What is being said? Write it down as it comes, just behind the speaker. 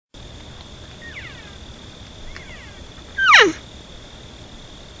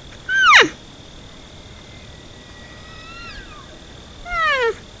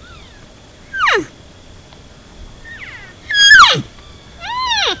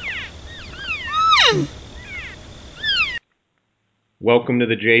Welcome to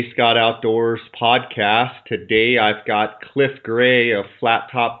the J. Scott Outdoors podcast. Today I've got Cliff Gray of Flat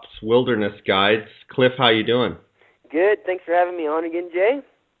Tops Wilderness Guides. Cliff, how you doing? Good. Thanks for having me on again, Jay.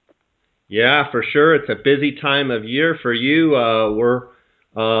 Yeah, for sure. It's a busy time of year for you. We're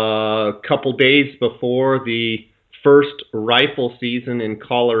a couple days before the first rifle season in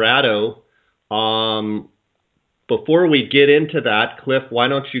Colorado. Before we get into that, Cliff, why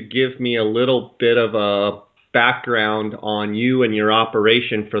don't you give me a little bit of a background on you and your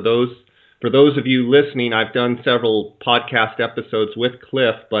operation? For those of you listening, I've done several podcast episodes with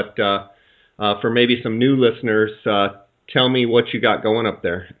Cliff, but for maybe some new listeners, tell me what you got going up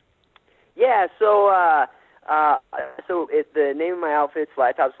there. Yeah, the name of my outfit is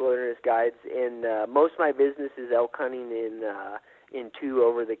Flat Tops Wilderness Guides, and most of my business is elk hunting in two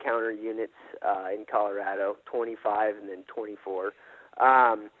over-the-counter units in Colorado, 25 and then 24.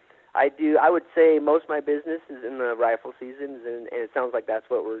 I would say most of my business is in the rifle seasons, and it sounds like that's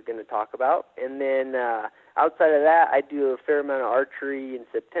what we're going to talk about. And then outside of that, I do a fair amount of archery in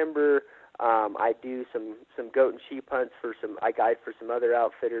September. I do some goat and sheep hunts I guide for some other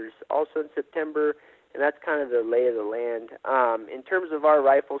outfitters also in September, and that's kind of the lay of the land. In terms of our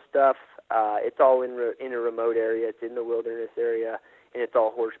rifle stuff, it's all in a remote area. It's in the wilderness area, and it's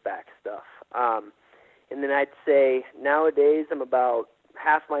all horseback stuff. And then I'd say nowadays I'm about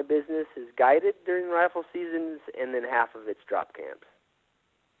half my business is guided during rifle seasons, and then half of it's drop camps.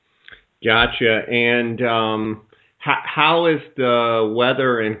 Gotcha. And how is the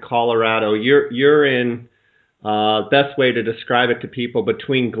weather in Colorado? You're in, best way to describe it to people,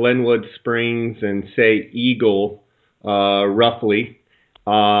 between Glenwood Springs and, say, Eagle, roughly.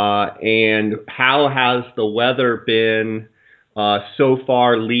 And how has the weather been so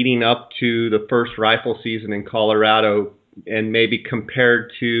far leading up to the first rifle season in Colorado, and maybe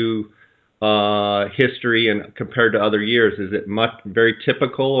compared to history and compared to other years? Is it very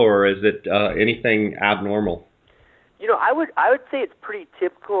typical, or is it anything abnormal? You know, I would say it's pretty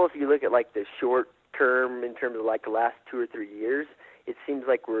typical if you look at like the short term in terms of like the last 2 or 3 years. It seems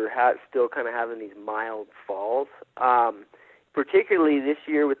like we're still kind of having these mild falls. Particularly this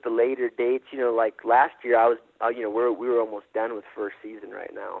year with the later dates, you know, like last year we were almost done with first season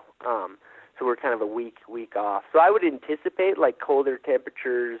right now. So we're kind of a week off. So I would anticipate like colder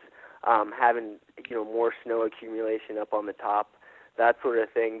temperatures, having, you know, more snow accumulation up on the top, that sort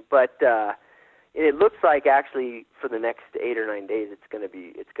of thing. But it looks like actually for the next 8 or 9 days it's going to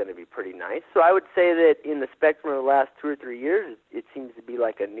be pretty nice. So I would say that in the spectrum of the last 2 or 3 years, it seems to be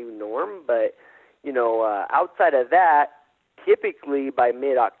like a new norm. But you know, outside of that, typically by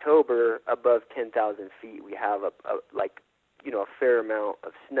mid-October, above 10,000 feet, we have a fair amount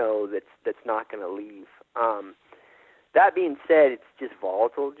of snow that's not going to leave. That being said, it's just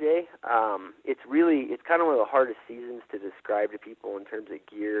volatile, Jay. It's kind of one of the hardest seasons to describe to people in terms of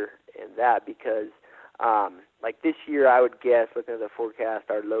gear and that, because like this year, I would guess, looking at the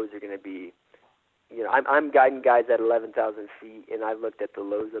forecast, our lows are going to be, you know, I'm guiding guys at 11,000 feet, and I've looked at the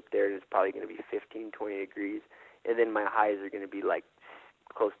lows up there, and it's probably going to be 15, 20 degrees, and then my highs are going to be like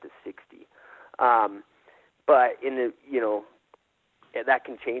close to 60. But in the, you know, that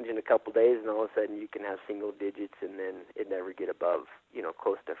can change in a couple days, and all of a sudden you can have single digits, and then it never get above, you know,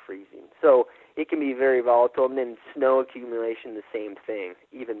 close to freezing. So it can be very volatile. And then snow accumulation, the same thing,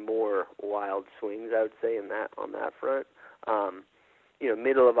 even more wild swings, I would say, on that front. You know,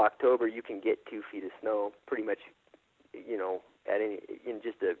 middle of October, you can get 2 feet of snow pretty much, you know, in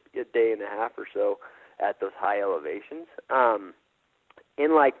just a day and a half or so at those high elevations.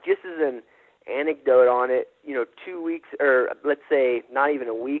 And like, just as an anecdote on it, you know, 2 weeks, or let's say not even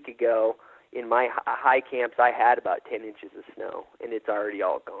a week ago, in my high camps, I had about 10 inches of snow, and it's already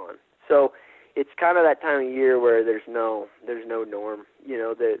all gone. So it's kind of that time of year where there's no norm. You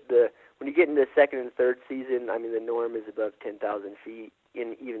know, when you get into second and third season, I mean, the norm is above 10,000 feet.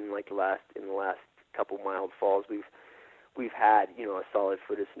 In the last couple mild falls, we've had, you know, a solid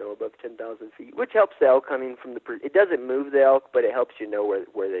foot of snow above 10,000 feet, which helps the elk hunting it doesn't move the elk, but it helps you know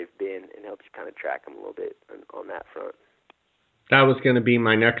where they've been and helps you kind of track them a little bit on that front. That was going to be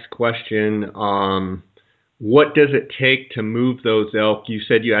my next question. What does it take to move those elk? You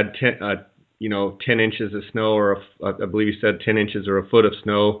said you had 10 inches of snow, or I believe you said 10 inches or a foot of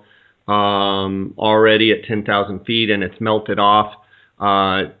snow already at 10,000 feet, and it's melted off.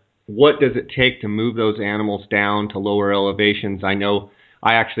 What does it take to move those animals down to lower elevations? I know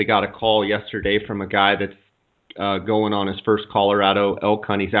I actually got a call yesterday from a guy that's going on his first Colorado elk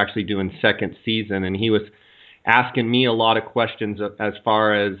hunt. He's actually doing second season, and he was asking me a lot of questions as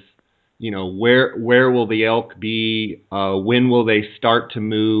far as where will the elk be? When will they start to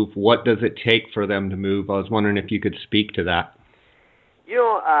move? What does it take for them to move? I was wondering if you could speak to that.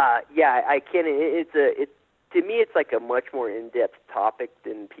 Yeah, I can. To me, it's like a much more in-depth topic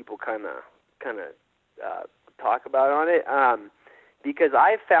than people kind of talk about on it. Because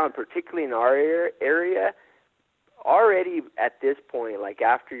I've found, particularly in our area, already at this point, like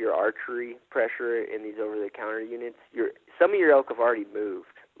after your archery pressure in these over-the-counter units, some of your elk have already moved.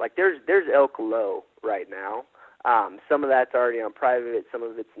 Like there's elk low right now. Some of that's already on private, some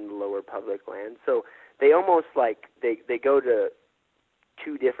of it's in the lower public land. So they almost like they go to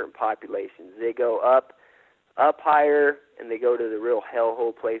two different populations. They go up higher, and they go to the real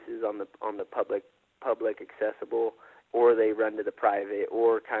hellhole places on the public accessible, or they run to the private,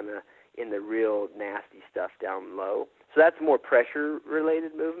 or kind of in the real nasty stuff down low. So that's more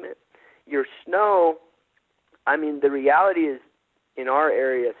pressure-related movement. Your snow, I mean, the reality is in our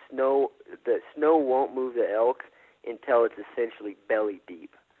area, the snow won't move the elk until it's essentially belly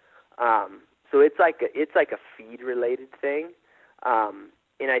deep. So it's like a feed-related thing. And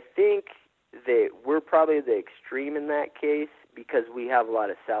I think that we're probably the extreme in that case because we have a lot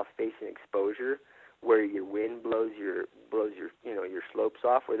of south-facing exposure where your wind blows your slopes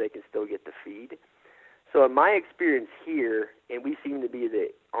off where they can still get the feed. So in my experience here, and we seem to be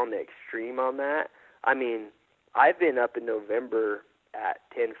on the extreme on that, I mean, I've been up in November at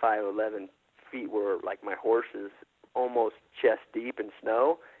 10, 5, 11 feet where like my horse is almost chest deep in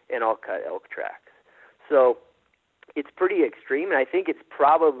snow, and I'll cut elk tracks. So it's pretty extreme, and I think it's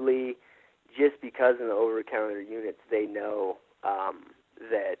probably just because in the over-the-counter units they know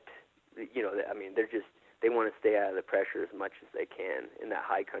that, I mean, they want to stay out of the pressure as much as they can, and that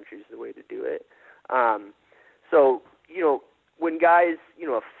high country is the way to do it. So, when guys,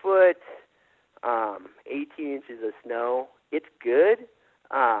 a foot, 18 inches of snow, it's good.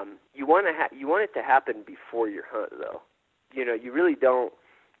 You want it to happen before your hunt, though. You really don't.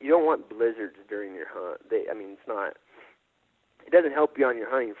 You don't want blizzards during your hunt. It doesn't help you on your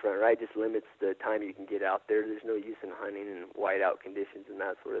hunting front, right? It just limits the time you can get out there. There's no use in hunting in whiteout conditions and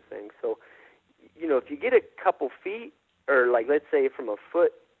that sort of thing. So, if you get a couple feet, or like let's say from a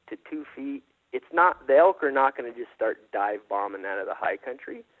foot to 2 feet, the elk are not going to just start dive bombing out of the high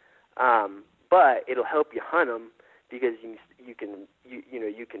country, but it'll help you hunt them because you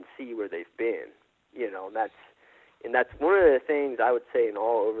can see where they've been, and that's one of the things I would say in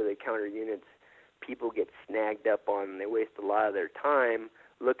all over-the-counter units people get snagged up on, and they waste a lot of their time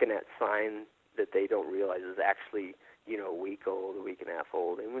looking at sign that they don't realize is actually, a week old, a week and a half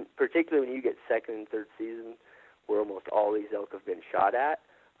old. And particularly when you get second and third season where almost all these elk have been shot at,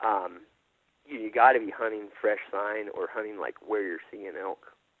 you got to be hunting fresh sign or hunting like where you're seeing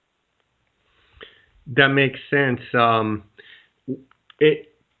elk. That makes sense.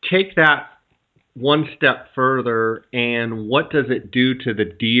 Take that one step further, and what does it do to the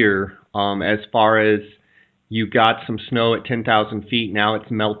deer as far as you got some snow at 10,000 feet, now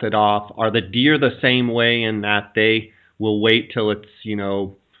it's melted off? Are the deer the same way in that they will wait till it's,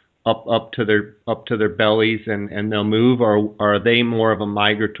 up to their bellies and they'll move, or are they more of a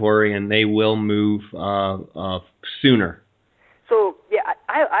migratory and they will move sooner? So yeah,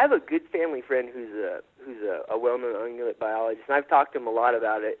 I have a good family friend who's a well-known ungulate biologist, and I've talked to him a lot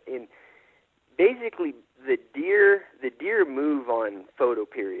about it. And basically, the deer move on photo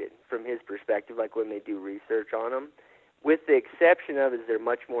period from his perspective, like when they do research on them, with the exception of is they're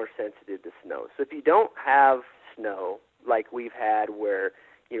much more sensitive to snow. So if you don't have snow like we've had where,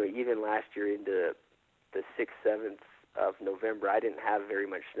 even last year into the 6th, 7th of November, I didn't have very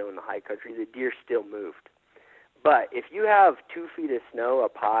much snow in the high country, the deer still moved. But if you have 2 feet of snow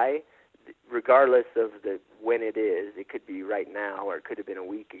up high, regardless of when it is, it could be right now or it could have been a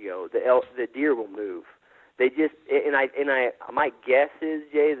week ago, the deer will move. They just, my guess is,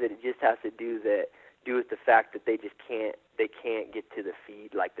 Jay, that it just has to do with the fact that they can't get to the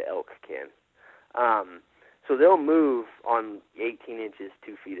feed like the elk can. So they'll move on 18 inches,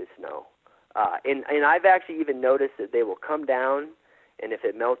 2 feet of snow. And I've actually even noticed that they will come down, and if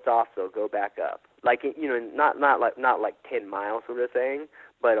it melts off, they'll go back up. Like, not like 10 miles sort of thing,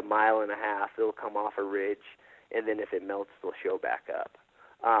 but a mile and a half, they'll come off a ridge, and then if it melts, they'll show back up.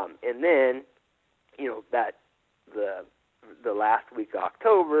 And then, that the last week of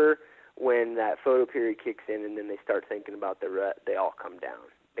October, when that photo period kicks in, and then they start thinking about the rut, they all come down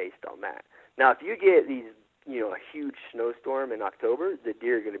based on that. Now, if you get these, a huge snowstorm in October, the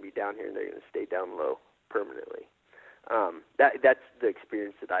deer are going to be down here, and they're going to stay down low permanently. That's the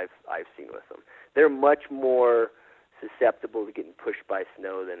experience that I've seen with them. They're much more susceptible to getting pushed by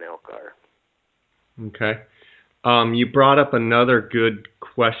snow than elk are. Okay. You brought up another good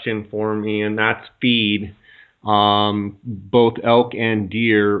question for me, and that's feed. Both elk and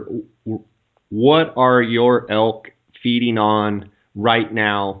deer. What are your elk feeding on right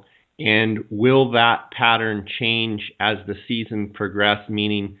now, and will that pattern change as the season progresses?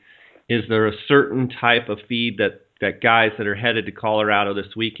 Meaning, is there a certain type of feed that guys that are headed to Colorado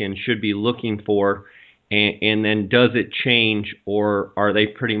this weekend should be looking for, and then does it change, or are they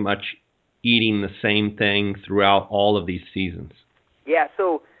pretty much eating the same thing throughout all of these seasons? Yeah,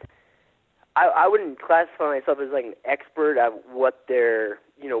 so I wouldn't classify myself as like an expert at what they're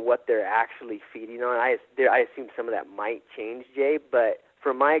actually feeding on. I assume some of that might change, Jay, but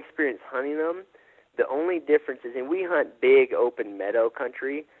from my experience hunting them, the only difference is, and we hunt big open meadow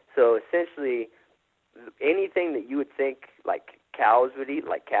country, so essentially anything that you would think like cows would eat,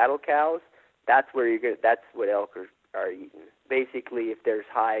 like cattle cows, that's what elk are eating. Basically, if there's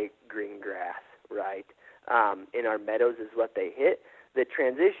high green grass, right, in our meadows is what they hit. The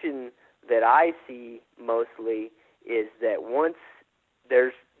transition that I see mostly is that once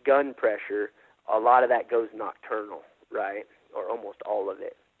there's gun pressure, a lot of that goes nocturnal, right, or almost all of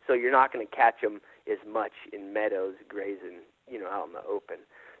it. So you're not going to catch them as much in meadows grazing, out in the open.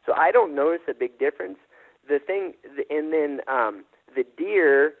 So I don't notice a big difference. The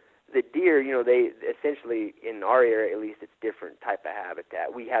deer, they essentially, in our area at least, it's different type of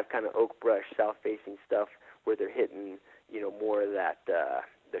habitat. We have kind of oak brush, south-facing stuff where they're hitting, more of that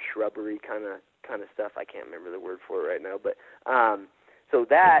the shrubbery kind of stuff. I can't remember the word for it right now, but so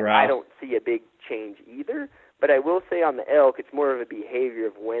that I don't see a big change either. But I will say on the elk, it's more of a behavior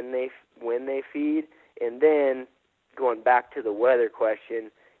of when they feed, and then going back to the weather question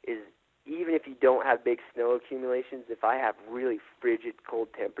is, even if you don't have big snow accumulations, if I have really frigid cold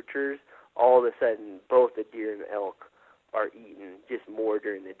temperatures, all of a sudden both the deer and the elk are eating just more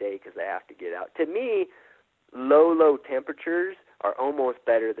during the day because they have to get out. To me, low temperatures are almost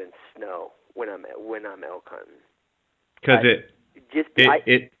better than snow when I'm elk hunting. Because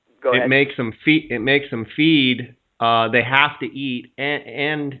it makes them feed. It makes them feed. They have to eat,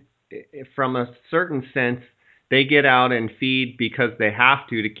 and from a certain sense, they get out and feed because they have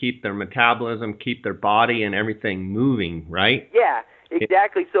to keep their metabolism, keep their body and everything moving, right? Yeah,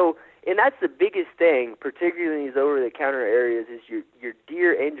 exactly. So, and that's the biggest thing, particularly in these over-the-counter areas, is your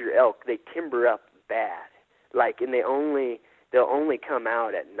deer and your elk, they timber up bad. Like, and they'll only come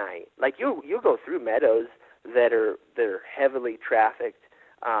out at night. Like, you'll go through meadows that are heavily trafficked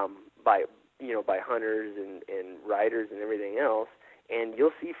by hunters and riders and everything else, and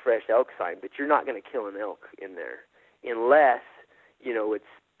you'll see fresh elk sign, but you're not going to kill an elk in there unless, it's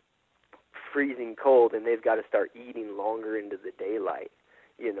freezing cold and they've got to start eating longer into the daylight,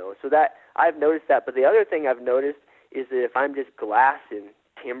 So that, I've noticed that. But the other thing I've noticed is that if I'm just glassing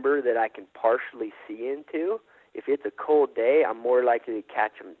timber that I can partially see into, if it's a cold day, I'm more likely to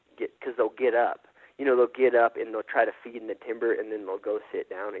catch them because they'll get up. They'll get up and they'll try to feed in the timber, and then they'll go sit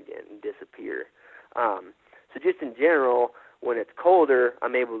down again and disappear. So just in general, when it's colder,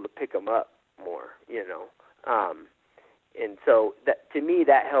 I'm able to pick them up more, and so that, to me,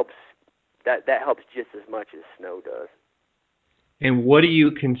 that helps. That helps just as much as snow does. And what do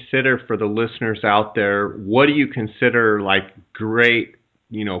you consider, for the listeners out there, what do you consider like great,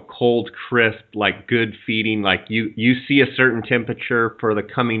 cold, crisp, like good feeding? Like you see a certain temperature for the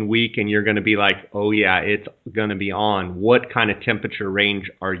coming week and you're going to be like, oh yeah, it's going to be on. What kind of temperature range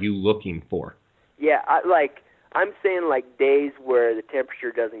are you looking for? Yeah, I'm saying like days where the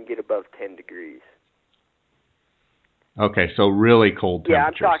temperature doesn't get above 10 degrees. Okay, so really cold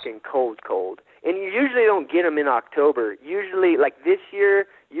temperatures. Yeah, I'm talking cold. And you usually don't get them in October. Usually, like this year,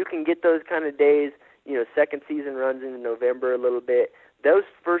 you can get those kind of days. Second season runs into November a little bit. Those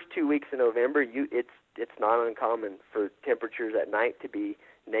first 2 weeks in November, it's not uncommon for temperatures at night to be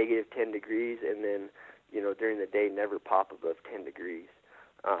negative 10 degrees, and then during the day never pop above 10 degrees.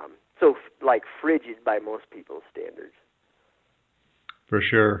 So like frigid by most people's standards. For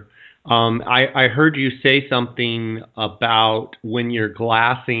sure. I heard you say something about when you're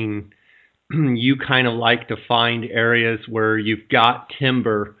glassing, you kind of like to find areas where you've got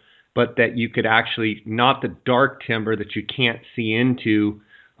timber, but that you could actually, not the dark timber that you can't see into,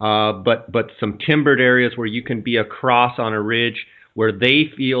 but some timbered areas where you can be across on a ridge where they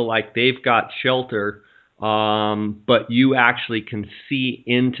feel like they've got shelter, but you actually can see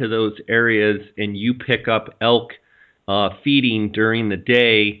into those areas and you pick up elk feeding during the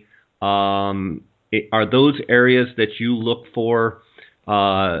day. Are those areas that you look for,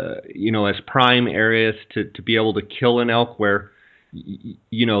 as prime areas to be able to kill an elk, where,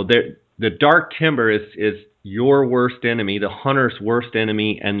 the dark timber is your worst enemy, the hunter's worst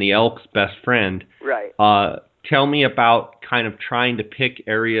enemy, and the elk's best friend. Right. tell me about kind of trying to pick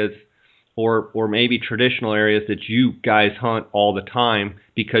areas or maybe traditional areas that you guys hunt all the time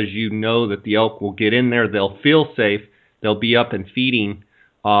because you know that the elk will get in there, they'll feel safe, they'll be up and feeding.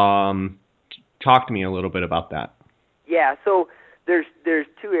 Talk to me a little bit about that. Yeah, so there's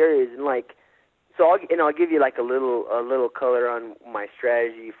two areas, and I'll give you like a little color on my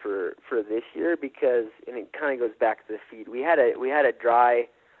strategy for this year, because and it kind of goes back to the feed. We had a dry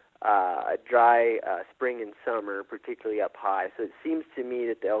spring and summer, particularly up high. So it seems to me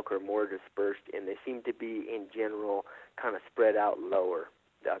that the elk are more dispersed, and they seem to be in general kind of spread out lower,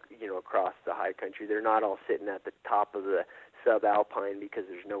 across the high country. They're not all sitting at the top of the subalpine because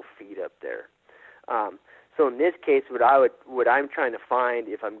there's no feed up there. So in this case, what I'm trying to find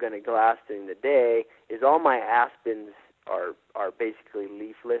if I'm going to glass during the day is all my aspens are basically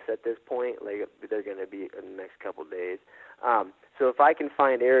leafless at this point. Like they're going to be in the next couple of days. So if I can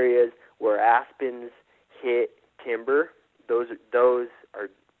find areas where aspens hit timber, those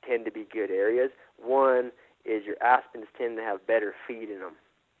tend to be good areas. One is your aspens tend to have better feed in them.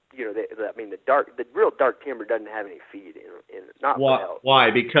 The real dark timber doesn't have any feed in it. Not why?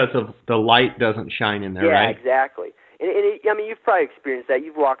 Because of the light doesn't shine in there, yeah, right? Yeah, exactly. You've probably experienced that.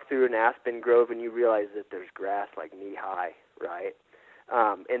 You've walked through an aspen grove and you realize that there's grass like knee high, right?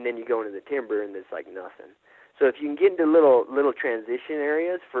 And then you go into the timber and there's like nothing. So if you can get into little transition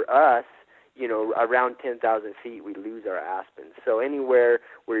areas, for us, around 10,000 feet, we lose our aspens. So anywhere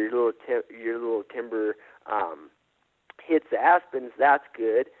where your little timber hits the aspens, that's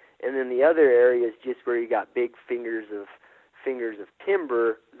good. And then the other area is just where you got big fingers of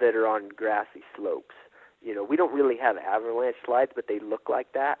timber that are on grassy slopes. We don't really have avalanche slides, but they look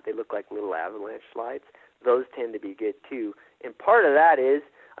like that. They look like little avalanche slides. Those tend to be good too. And part of that is,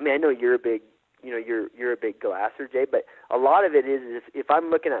 I know you're a big, you're a big glasser, Jay, but a lot of it is if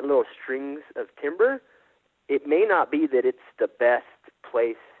I'm looking at little strings of timber, it may not be that it's the best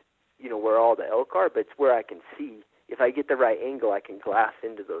place, where all the elk are, but it's where I can see. If I get the right angle, I can glass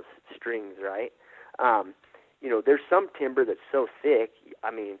into those strings, right? There's some timber that's so thick,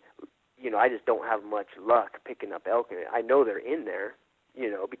 I just don't have much luck picking up elk in it. I know they're in there,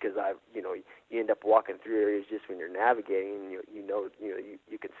 because you end up walking through areas just when you're navigating, and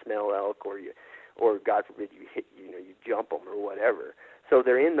you can smell elk, or God forbid you jump them or whatever. So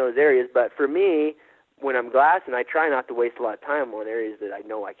they're in those areas. But for me, when I'm glassing, I try not to waste a lot of time on areas that I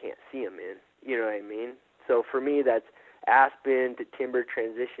know I can't see them in. You know what I mean? So for me, that's aspen to timber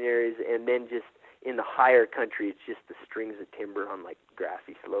transition areas, and then just in the higher country, it's just the strings of timber on like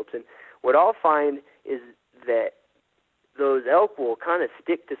grassy slopes. And what I'll find is that those elk will kind of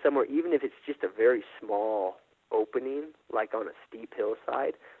stick to somewhere, even if it's just a very small opening, like on a steep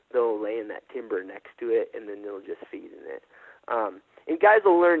hillside. They'll lay in that timber next to it, and then they'll just feed in it. And guys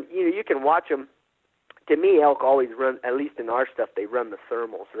will learn, you can watch them. To me, elk always run, at least in our stuff, they run the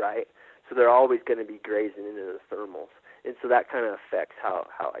thermals, right? So they're always going to be grazing into the thermals. And so that kind of affects how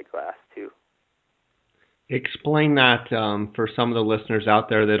I glass too. Explain that for some of the listeners out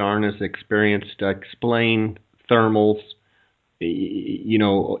there that aren't as experienced. Explain thermals,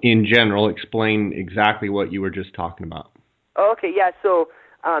 in general. Explain exactly what you were just talking about. Okay, yeah. So,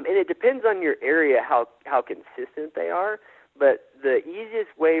 and it depends on your area how consistent they are. But the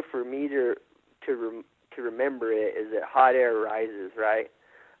easiest way for me to remember it is that hot air rises, right?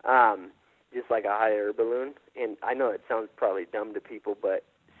 Just like a hot air balloon. And I know it sounds probably dumb to people, but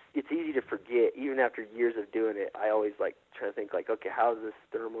it's easy to forget. Even after years of doing it, I always try to think okay, how is this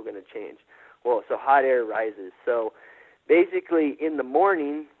thermal going to change? Well, so hot air rises. So basically in the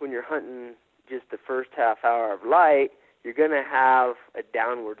morning when you're hunting just the first half hour of light, you're going to have a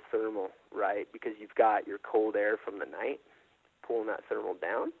downward thermal, right? Because you've got your cold air from the night pulling that thermal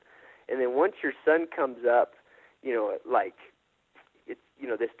down. And then once your sun comes up,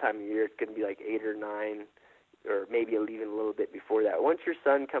 this time of year, it's going to be 8 or 9, or maybe even a little bit before that. Once your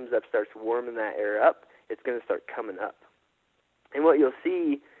sun comes up, starts warming that air up, it's going to start coming up. And what you'll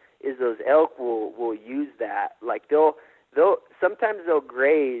see is those elk will use that. Sometimes they'll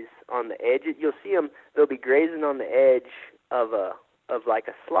graze on the edge. You'll see them, they'll be grazing on the edge of a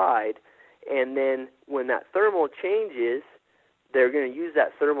slide, and then when that thermal changes, they're going to use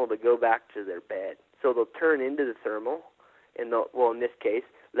that thermal to go back to their bed. So they'll turn into the thermal, and in this case,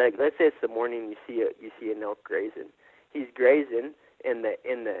 let's say it's the morning, you see an elk grazing. He's grazing, and the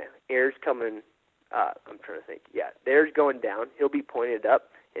air's coming. I'm trying to think. Yeah, the air's going down. He'll be pointed up,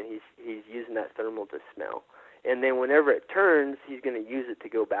 and he's using that thermal to smell. And then whenever it turns, he's going to use it to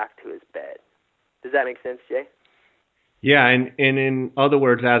go back to his bed. Does that make sense, Jay? Yeah, and in other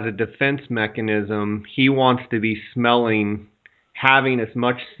words, as a defense mechanism, he wants to be smelling having as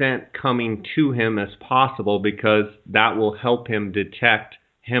much scent coming to him as possible, because that will help him detect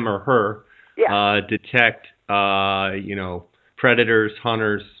him or her, detect predators,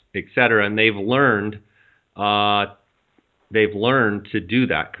 hunters, etc. And they've learned to do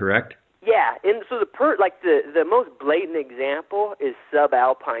that, correct? Yeah, and so the most blatant example is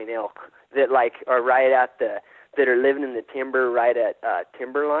subalpine elk that are right at that are living in the timber right at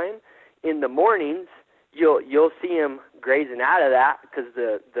timberline. In the mornings, you'll see them grazing out of that because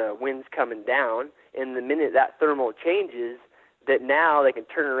the wind's coming down, and the minute that thermal changes, that now they can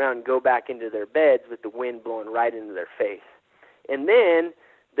turn around and go back into their beds with the wind blowing right into their face. And then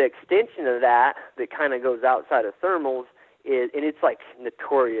the extension of that kind of goes outside of thermals is, and it's like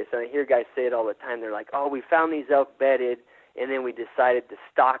notorious, and I hear guys say it all the time, they're like, oh, we found these elk bedded, and then we decided to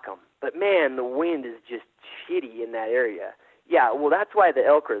stalk them. But man, the wind is just shitty in that area. Yeah, well, that's why the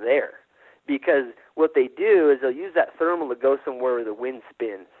elk are there, because what they do is they'll use that thermal to go somewhere where the wind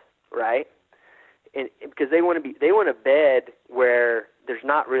spins, right? And because they want a bed where there's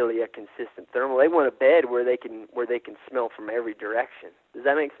not really a consistent thermal. They want a bed where they can smell from every direction. Does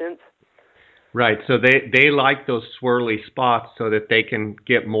that make sense? Right. So they like those swirly spots so that they can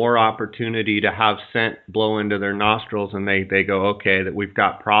get more opportunity to have scent blow into their nostrils, and they go, okay, that we've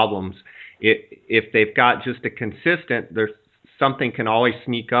got problems. If they've got just a consistent, there's something can always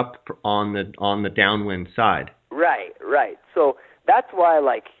sneak up on the downwind side. Right. So that's why,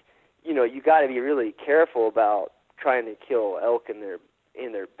 you got to be really careful about trying to kill elk in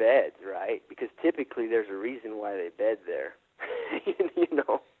their beds, right? Because typically there's a reason why they bed there.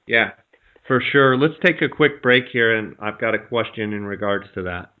 Yeah, for sure. Let's take a quick break here, and I've got a question in regards to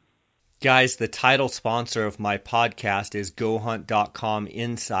that. Guys, the title sponsor of my podcast is GoHunt.com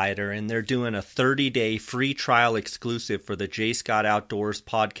Insider, and they're doing a 30-day free trial exclusive for the J. Scott Outdoors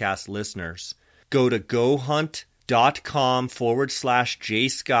podcast listeners. Go to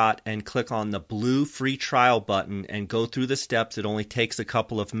GoHunt.com/JScott and click on the blue free trial button and go through the steps. It only takes a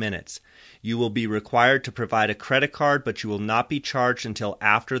couple of minutes. You will be required to provide a credit card, but you will not be charged until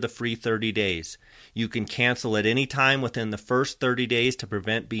after the free 30 days. You can cancel at any time within the first 30 days to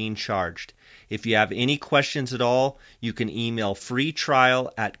prevent being charged. If you have any questions at all, you can email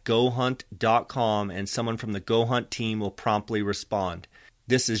freetrial@gohunt.com and someone from the Go Hunt team will promptly respond.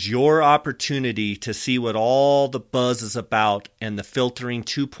 This is your opportunity to see what all the buzz is about and the filtering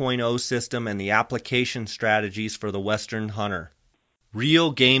 2.0 system and the application strategies for the Western hunter.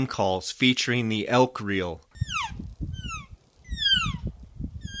 Reel game calls featuring the elk reel.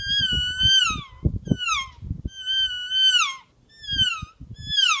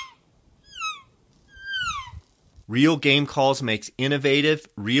 Reel Game Calls makes innovative,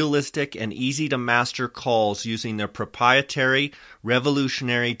 realistic, and easy-to-master calls using their proprietary,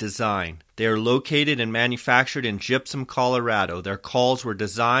 revolutionary design. They are located and manufactured in Gypsum, Colorado. Their calls were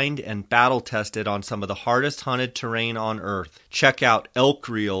designed and battle-tested on some of the hardest hunted terrain on Earth. Check out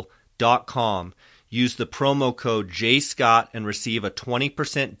elkreel.com. Use the promo code JScott and receive a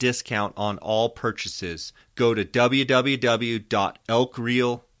 20% discount on all purchases. Go to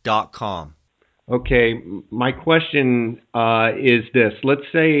www.elkreel.com. Okay, my question is this. Let's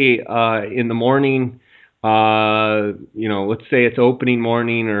say in the morning, let's say it's opening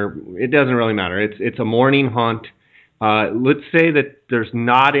morning, or it doesn't really matter. It's a morning hunt. Let's say that there's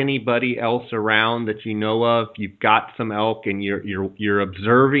not anybody else around that you know of. You've got some elk, and you're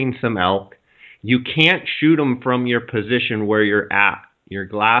observing some elk. You can't shoot them from your position where you're at. You're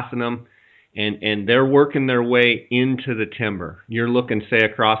glassing them. And they're working their way into the timber. You're looking, say,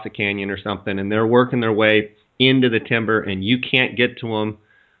 across a canyon or something, and they're working their way into the timber, and you can't get to them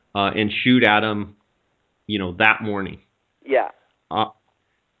and shoot at them, that morning. Yeah.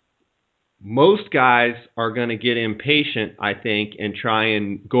 Most guys are going to get impatient, I think, and try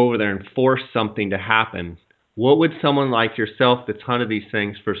and go over there and force something to happen. What would someone like yourself that's hunted these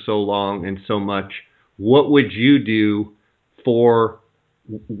things for so long and so much, what would you do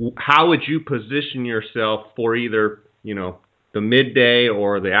how would you position yourself for either, the midday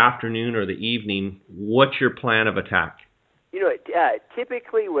or the afternoon or the evening? What's your plan of attack?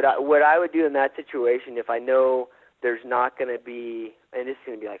 Typically what I would do in that situation, if I know there's not going to be, and this is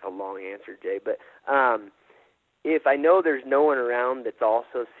going to be like a long answer, Jay, but if I know there's no one around that's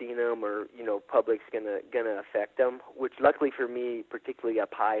also seen them, or public's gonna affect them, which luckily for me, particularly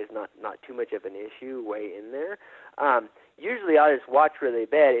up high, is not too much of an issue way in there. Usually I'll just watch where they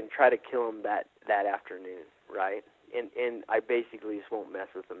bed and try to kill them that afternoon, right? And I basically just won't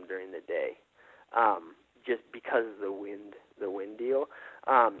mess with them during the day, just because of the wind deal.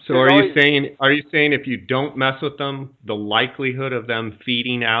 So are you saying if you don't mess with them, the likelihood of them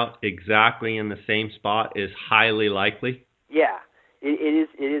feeding out exactly in the same spot is highly likely? Yeah. It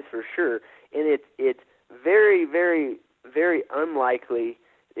is for sure, and it's very, very, very unlikely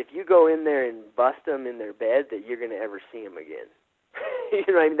if you go in there and bust them in their bed that you're going to ever see them again. You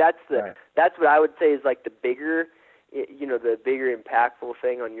know what I mean? That's what I would say is like the bigger impactful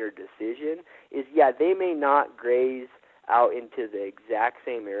thing on your decision is, yeah, they may not graze out into the exact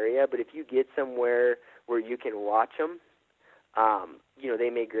same area, but if you get somewhere where you can watch them, they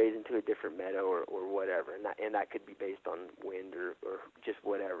may graze into a different meadow or whatever, and that could be based on wind or just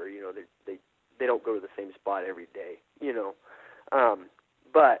whatever. They don't go to the same spot every day,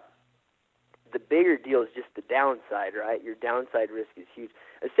 but the bigger deal is just the downside, right? Your downside risk is huge.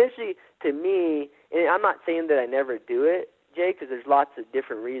 Essentially, to me, and I'm not saying that I never do it, Jay, because there's lots of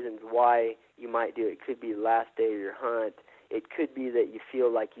different reasons why you might do it. It could be the last day of your hunt. It could be that you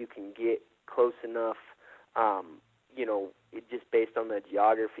feel like you can get close enough, just based on the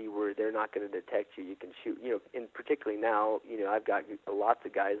geography where they're not going to detect you. You can shoot, and particularly now, I've got lots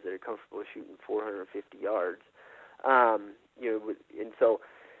of guys that are comfortable shooting 450 yards, and so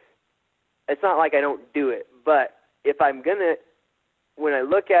it's not like I don't do it, but if I'm going to, when I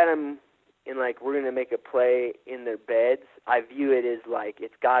look at them and like we're going to make a play in their beds, I view it as like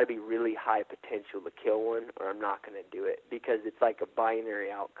it's got to be really high potential to kill one or I'm not going to do it, because it's like a binary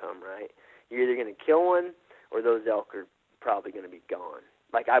outcome, right? You're either going to kill one or those elk are probably going to be gone.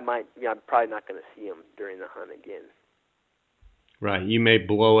 Like I'm probably not going to see them during the hunt again. Right. You may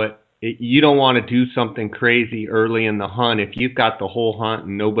blow it. You don't want to do something crazy early in the hunt. If you've got the whole hunt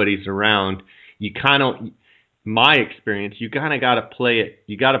and nobody's around, you kind of, my experience, you kind of got to play it.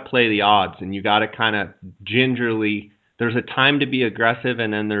 You got to play the odds, and you got to kind of gingerly. There's a time to be aggressive,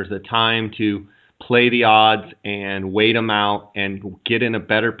 and then there's a time to play the odds and wait them out and get in a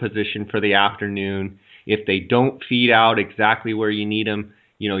better position for the afternoon. If they don't feed out exactly where you need them,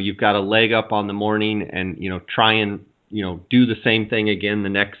 you've got a leg up on the morning and, try and, do the same thing again the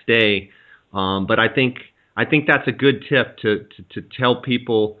next day. But I think that's a good tip to tell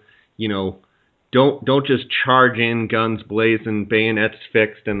people, don't just charge in, guns blazing, bayonets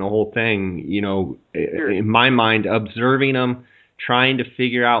fixed, and the whole thing. Sure. In my mind, observing them, trying to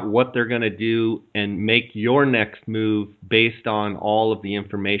figure out what they're going to do, and make your next move based on all of the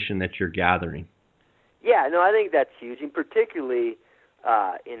information that you're gathering. Yeah, no, I think that's huge, and particularly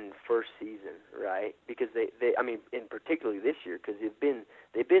in first season, right? Because and particularly this year, because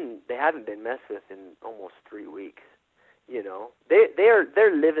they haven't been messed with in almost 3 weeks.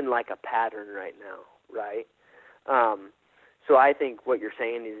 They're living like a pattern right now, right? So I think what you're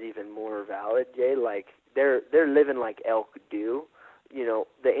saying is even more valid, Jay. Like they're living like elk do.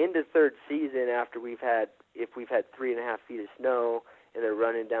 The end of third season after if we've had 3.5 feet of snow and they're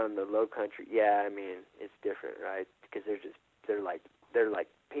running down the low country, yeah, I mean it's different, right? Because they're like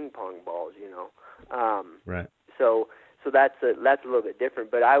ping pong balls, Right. So that's a little bit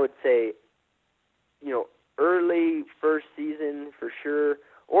different. But I would say, early first season for sure,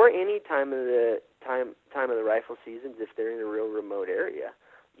 or any time of the rifle seasons if they're in a real remote area,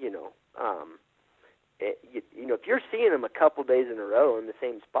 if you're seeing them a couple days in a row in the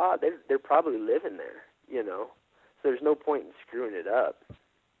same spot, they're probably living there, So there's no point in screwing it up.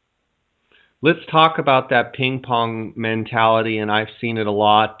 Let's talk about that ping pong mentality, and I've seen it a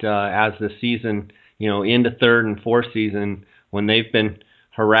lot as the season, into third and fourth season when they've been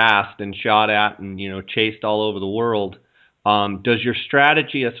harassed and shot at and, chased all over the world. Does your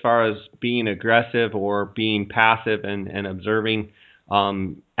strategy as far as being aggressive or being passive and observing,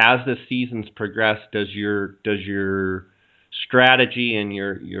 as the seasons progress, does your strategy and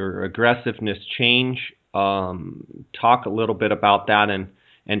your aggressiveness change? Talk a little bit about that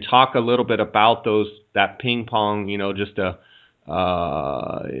and talk a little bit about that ping pong, just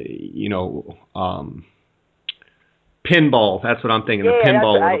pinball. That's what I'm thinking. Yeah, the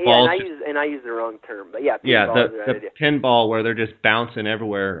pinball. Where the balls I use the wrong term, but yeah, the pinball where they're just bouncing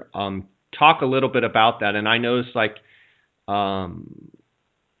everywhere. Talk a little bit about that. And I noticed it's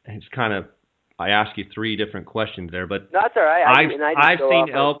kind of, I asked you 3 different questions there, but no, that's all right. I've seen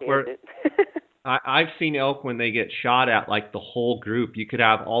elk where I've seen elk when they get shot at, like the whole group. You could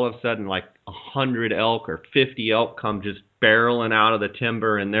have all of a sudden like 100 elk or 50 elk come just barreling out of the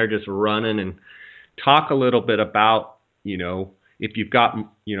timber, and they're just running. And talk a little bit about, if you've got,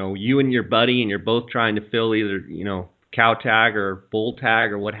 you and your buddy and you're both trying to fill either, cow tag or bull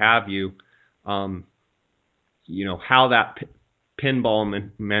tag or what have you, how that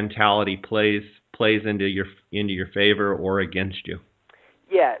pinball mentality plays into your favor or against you.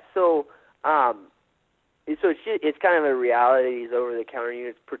 Yeah, so it's kind of a reality. These over-the-counter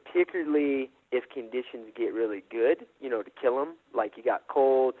units, particularly if conditions get really good, to kill them. Like you got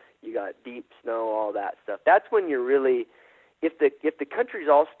cold, you got deep snow, all that stuff. That's when you're really, if the country's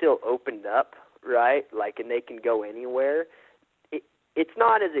all still opened up, right, like, and they can go anywhere, it's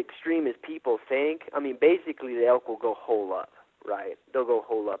not as extreme as people think. I mean, basically, the elk will go hole up, right? They'll go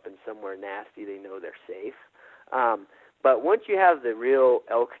hole up in somewhere nasty. They know they're safe. But once you have the real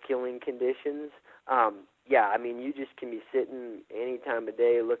elk killing conditions, yeah, I mean, you just can be sitting any time of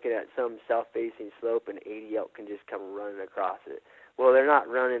day looking at some south-facing slope and 80 elk can just come running across it. Well, they're not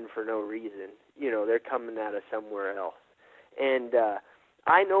running for no reason. You know, they're coming out of somewhere else. And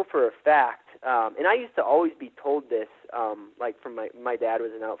I know for a fact, and I used to always be told this, like from my dad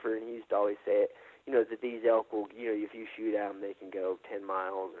was an outfitter, and he used to always say it, you know, that these elk will, you know, if you shoot at them, they can go 10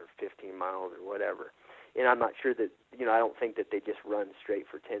 miles or 15 miles or whatever. And I'm not sure that, you know, I don't think that they just run straight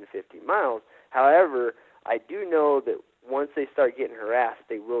for 10, 15 miles. However, I do know that once they start getting harassed,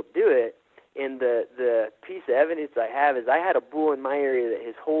 they will do it. And the piece of evidence I have is I had a bull in my area that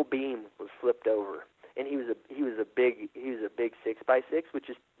his whole beam was flipped over, and he was a big 6x6, which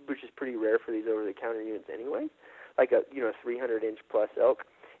is pretty rare for these over the counter units anyway, like a 300-inch plus elk,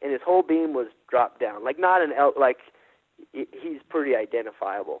 and his whole beam was dropped down, like not an elk, like he's pretty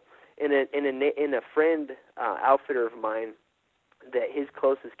identifiable. And a friend outfitter of mine, that his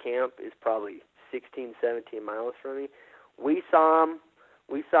closest camp is probably 16, 17 miles from me. We saw him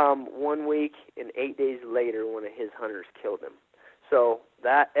 1 week, and 8 days later, one of his hunters killed him. So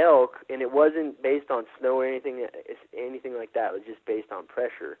that elk, and it wasn't based on snow or anything like that. It was just based on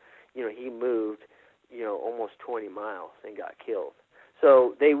pressure. You know, he moved, almost 20 miles and got killed.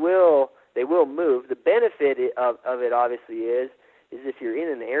 So they will move. The benefit of it obviously is if you're in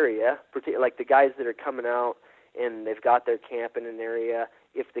an area, particularly like the guys that are coming out and they've got their camp in an area,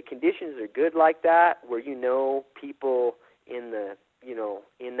 if the conditions are good like that, where people in the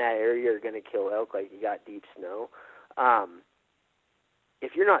in that area are going to kill elk, like you got deep snow.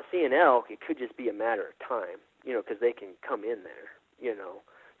 If you're not seeing elk, it could just be a matter of time, because they can come in there,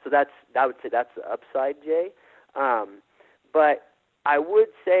 So I would say that's the upside, Jay. But I would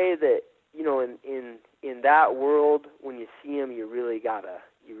say that, in that world, when you see them, you really gotta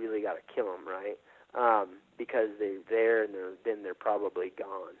kill them, right? Because they're there and they're probably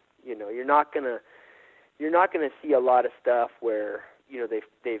gone. You're not gonna see a lot of stuff where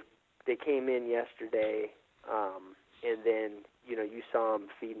they came in yesterday, and then you saw them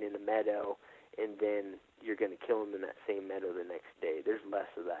feeding in a meadow, and then you're going to kill them in that same meadow the next day. There's less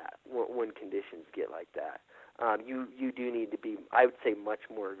of that when conditions get like that. You do need to be, I would say, much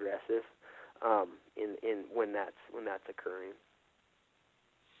more aggressive in when that's occurring.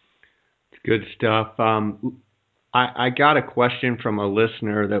 Good stuff. I got a question from a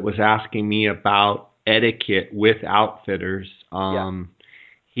listener that was asking me about etiquette with outfitters.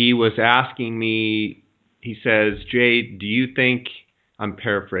 He was asking me, he says, Jay, do you think, I'm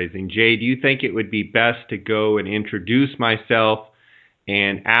paraphrasing, Jay, do you think it would be best to go and introduce myself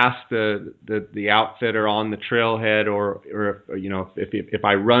and ask the outfitter on the trailhead, or if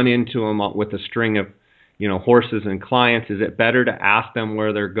I run into him with a string of horses and clients, is it better to ask them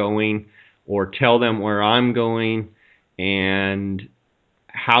where they're going or tell them where I'm going, and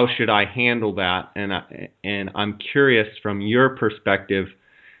how should I handle that? And I'm curious from your perspective.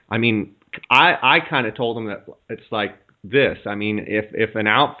 I mean, I kind of told him that it's like this. I mean, if an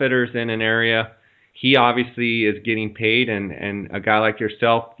outfitter's in an area, he obviously is getting paid, and a guy like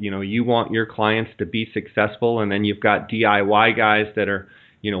yourself, you want your clients to be successful, and then you've got DIY guys that are,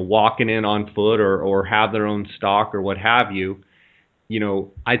 walking in on foot or have their own stock or what have you.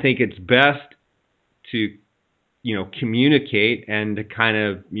 I think it's best to, communicate and to kind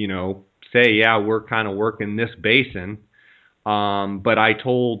of, say, yeah, we're kind of working this basin. But I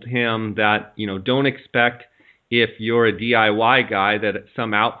told him that, don't expect, if you're a DIY guy, that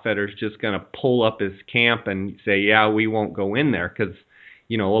some outfitter's just going to pull up his camp and say, yeah, we won't go in there. Because,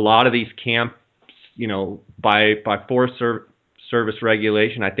 a lot of these camps, by Forest Service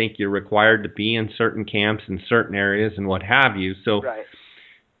regulation, I think you're required to be in certain camps in certain areas and what have you. So right.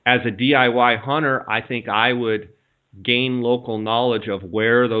 As a DIY hunter, I think I would gain local knowledge of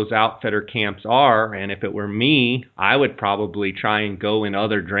where those outfitter camps are. And if it were me, I would probably try and go in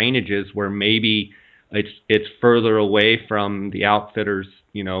other drainages where maybe it's further away from the outfitters,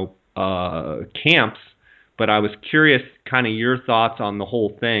 camps. But I was curious, kind of your thoughts on the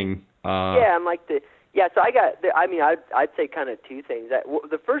whole thing. So I'd say kind of two things.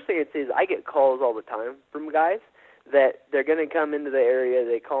 The first thing is I get calls all the time from guys that they're going to come into the area.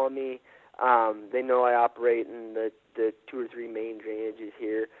 They call me. They know I operate in the 2 or 3 main drainages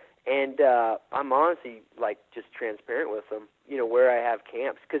here, and I'm honestly just transparent with them, where I have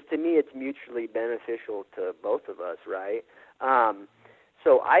camps, because to me it's mutually beneficial to both of us, right?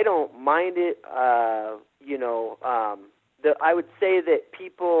 So I don't mind it, I would say that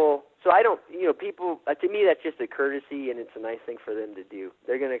people. So I don't, people. To me, that's just a courtesy, and it's a nice thing for them to do.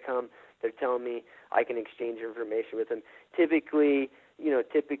 They're going to come. They're telling me I can exchange information with them. Typically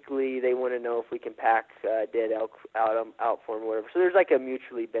they want to know if we can pack dead elk out for them, or whatever. So there's like a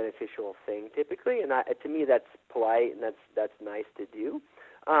mutually beneficial thing typically, and to me that's polite and that's nice to do.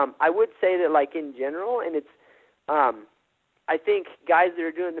 I would say that like in general, and it's I think guys that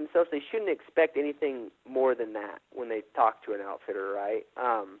are doing it themselves, they shouldn't expect anything more than that when they talk to an outfitter, right?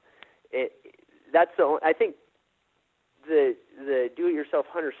 I think the do-it-yourself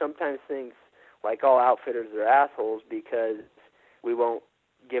hunter sometimes thinks like all outfitters are assholes because we won't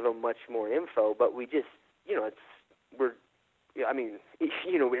give them much more info, but we just, we're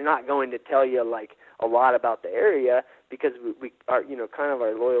not going to tell you like a lot about the area because we are, kind of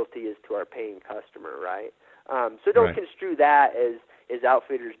our loyalty is to our paying customer, right? So don't construe that as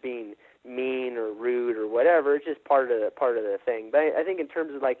outfitters being mean or rude or whatever. It's just part of the thing. But I think in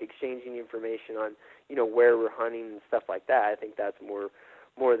terms of like exchanging information on, where we're hunting and stuff like that, I think that's more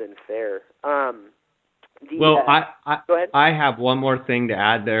than fair. Go ahead. I have one more thing to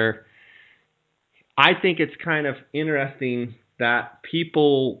add there. I think it's kind of interesting that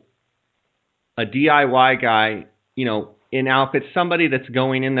people, a DIY guy, if it's somebody that's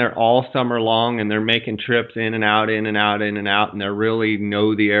going in there all summer long and they're making trips in and out, and they really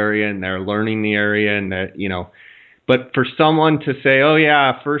know the area and they're learning the area and that, but for someone to say, oh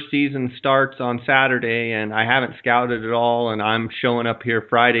yeah, first season starts on Saturday and I haven't scouted at all and I'm showing up here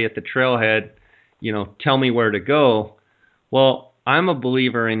Friday at the trailhead, tell me where to go. Well, I'm a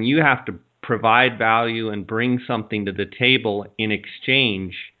believer in you have to provide value and bring something to the table in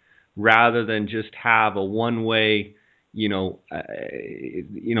exchange rather than just have a one-way,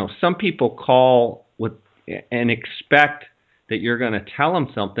 some people call with and expect that you're going to tell them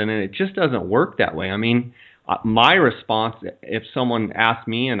something, and it just doesn't work that way. I mean, my response, if someone asks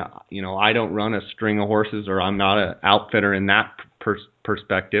me, and I don't run a string of horses, or I'm not an outfitter in that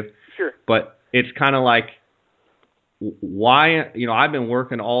perspective. Sure. But it's kind of like, why? I've been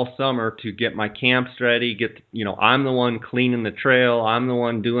working all summer to get my camps ready. I'm the one cleaning the trail. I'm the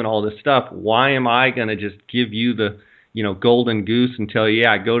one doing all this stuff. Why am I going to just give you the golden goose and tell you,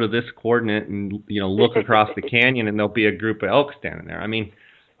 yeah, go to this coordinate and, look across the canyon and there'll be a group of elk standing there. I mean,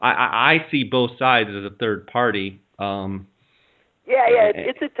 I see both sides as a third party.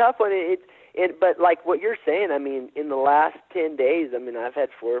 It's a tough one. But like what you're saying, I mean, in the last 10 days, I mean, I've had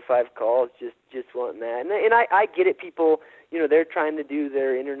 4 or 5 calls just wanting that. And I get it. People, they're trying to do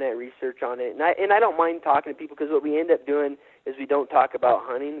their internet research on it. And I don't mind talking to people because what we end up doing is we don't talk about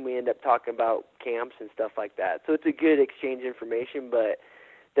hunting. We end up talking about camps and stuff like that. So it's a good exchange information, but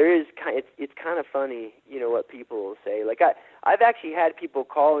there is it's kind of funny, what people will say. Like I've actually had people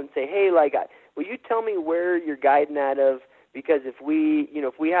call and say, hey, like, will you tell me where you're guiding out of? Because if we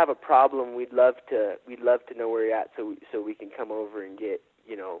have a problem, we'd love to know where you're at, so we can come over and get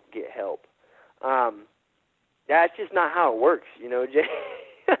help. That's just not how it works, Jay.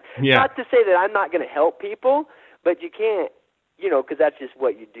 Yeah. Not to say that I'm not going to help people, but you can't, because that's just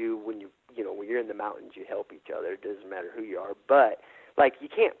what you do when when you're in the mountains, you help each other. It doesn't matter who you are, but like you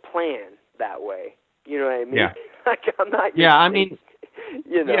can't plan that way. You know what I mean? Yeah. Like I'm not. Yeah, I mean.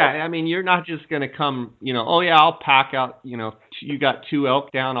 Yeah, I mean, you're not just going to come, oh, yeah, I'll pack out, you got 2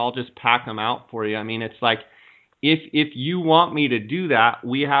 elk down, I'll just pack them out for you. I mean, it's like, if you want me to do that,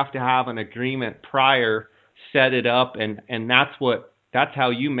 we have to have an agreement prior, set it up, and that's how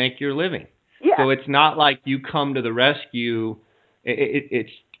you make your living. Yeah. So it's not like you come to the rescue.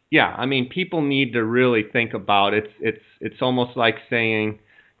 I mean, people need to really think about it. It's almost like saying,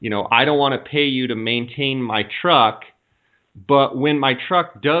 I don't want to pay you to maintain my truck, but when my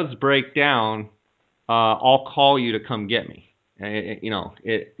truck does break down, I'll call you to come get me. You know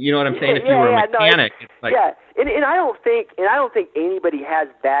what I'm saying? If you were a mechanic, it's like, yeah. And I don't think anybody has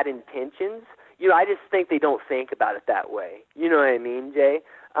bad intentions. I just think they don't think about it that way. You know what I mean, Jay?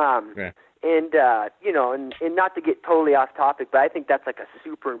 Yeah. And and not to get totally off topic, but I think that's like a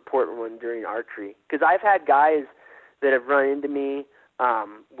super important one during archery, because I've had guys that have run into me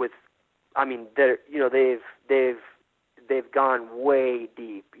they've gone way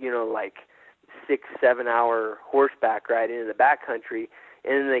deep, like 6-7 hour horseback ride into the backcountry,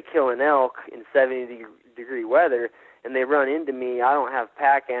 and then they kill an elk in 70-degree weather, and they run into me. I don't have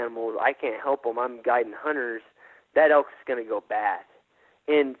pack animals. I can't help them. I'm guiding hunters. That elk's going to go bad.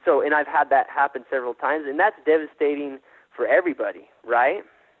 And I've had that happen several times, and that's devastating for everybody, right?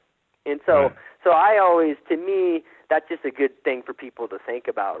 And so I always, to me, that's just a good thing for people to think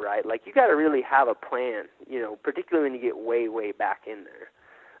about, right? Like, you got to really have a plan, particularly when you get way, way back in there.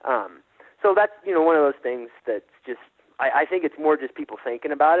 So that's, one of those things that's just, I think it's more just people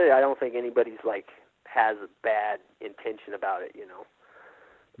thinking about it. I don't think anybody's like has a bad intention about it, you know.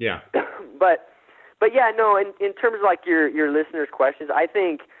 Yeah. But yeah, no, in terms of like your listeners' questions, I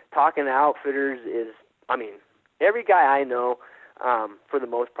think talking to outfitters is, I mean, every guy I know, for the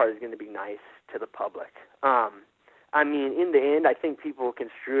most part, is going to be nice to the public. I mean, in the end, I think people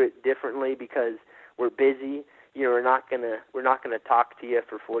construe it differently because we're busy. You know, we're not gonna talk to you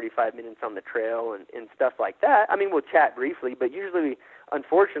for 45 minutes on the trail and stuff like that. I mean, we'll chat briefly, but usually,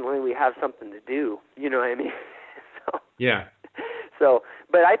 unfortunately, we have something to do. You know what I mean? So, yeah. So,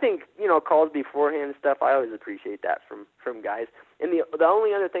 but I think, you know, calls beforehand and stuff, I always appreciate that from guys. And the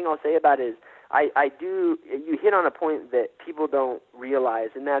only other thing I'll say about it is you hit on a point that people don't realize,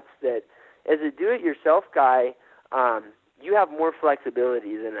 and that's that as a do-it-yourself guy, you have more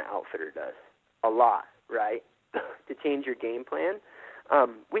flexibility than an outfitter does. A lot, right? To change your game plan.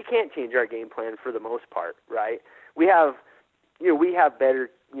 We can't change our game plan for the most part, right? We have better,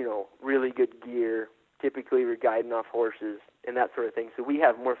 you know, really good gear. Typically, we're guiding off horses and that sort of thing. So we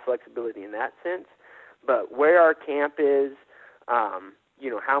have more flexibility in that sense. But where our camp is, you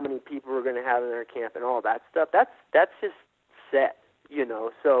know, how many people we're going to have in our camp and all that stuff, that's just set, you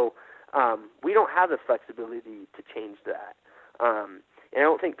know. So we don't have the flexibility to change that. And I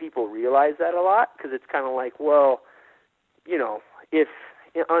don't think people realize that a lot because it's kind of like, well, you know,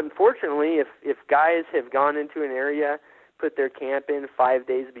 unfortunately, if guys have gone into an area, put their camp in 5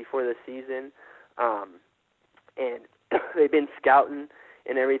 days before the season, and they've been scouting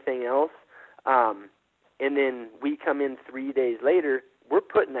and everything else, and then we come in 3 days later, we're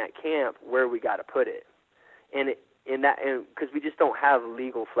putting that camp where we got to put it, and because we just don't have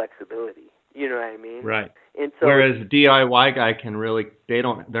legal flexibility. You know what I mean? Right. And so, whereas a DIY guy can really,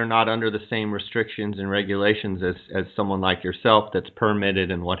 they're not under the same restrictions and regulations as someone like yourself that's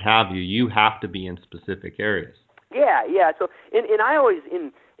permitted and what have you. You have to be in specific areas. Yeah. So, and I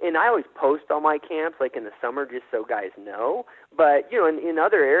always post on my camps, like in the summer, just so guys know. But, you know, in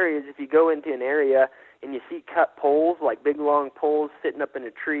other areas, if you go into an area and you see cut poles, like big long poles sitting up in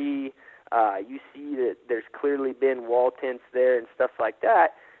a tree, you see that there's clearly been wall tents there and stuff like that,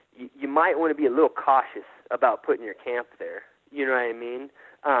 you might want to be a little cautious about putting your camp there. You know what I mean?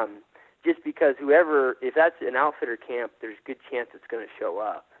 Just because if that's an outfitter camp, there's a good chance it's going to show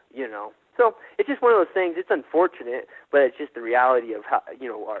up, you know. So it's just one of those things. It's unfortunate, but it's just the reality of how, you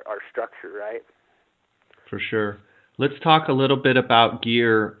know, our structure, right? For sure. Let's talk a little bit about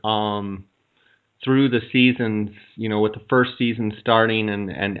gear through the seasons, you know, with the first season starting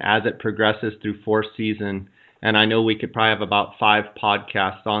and as it progresses through fourth season. And I know we could probably have about 5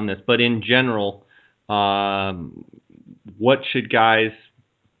 podcasts on this, but in general, what should guys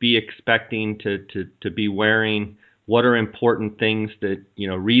be expecting to be wearing? What are important things that, you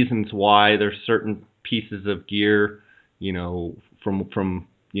know, reasons why there's certain pieces of gear, you know, from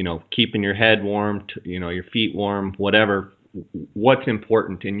you know, keeping your head warm to, you know, your feet warm, whatever. What's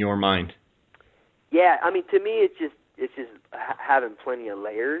important in your mind? Yeah, I mean, to me, it's just having plenty of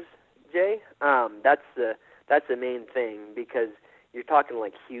layers, Jay. That's the main thing, because you're talking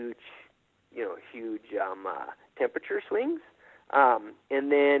like huge temperature swings.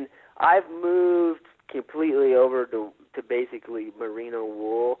 And then I've moved completely over to basically merino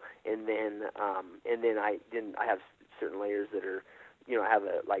wool, and then I have certain layers that are, you know, I have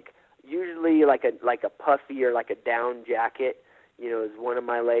usually like a puffy or like a down jacket, you know, is one of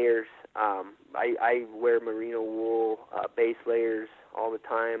my layers. I wear merino wool base layers all the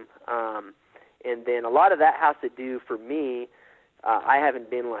time. And then a lot of that has to do, for me, I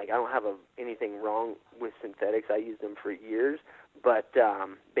don't have anything wrong with synthetics. I use them for years. But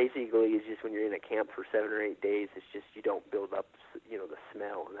basically, it's just when you're in a camp for 7 or 8 days, it's just you don't build up, you know, the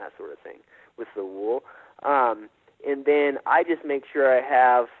smell and that sort of thing with the wool. And then I just make sure I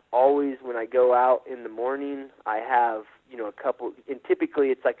have always, when I go out in the morning, I have, you know, a couple, and typically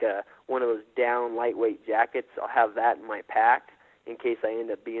it's like one of those down lightweight jackets. I'll have that in my pack in case I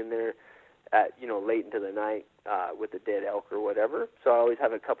end up being there at, you know, late into the night with a dead elk or whatever. So I always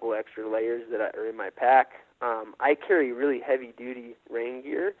have a couple extra layers that are in my pack. I carry really heavy-duty rain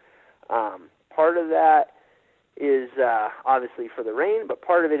gear. Part of that is obviously for the rain, but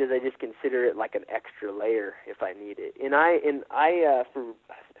part of it is I just consider it like an extra layer if I need it. And I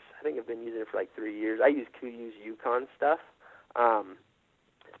think I've been using it for like 3 years. I use Kuyu's Yukon stuff.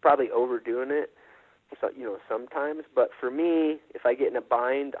 It's probably overdoing it, so, you know, sometimes. But for me, if I get in a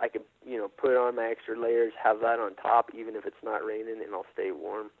bind, I can, you know, put on my extra layers, have that on top, even if it's not raining, and I'll stay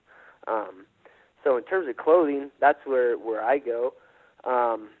warm. So in terms of clothing, that's where I go.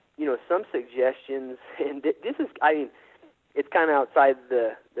 You know, some suggestions, and this is, I mean, it's kind of outside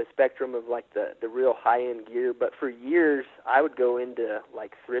the spectrum of like the real high-end gear. But for years, I would go into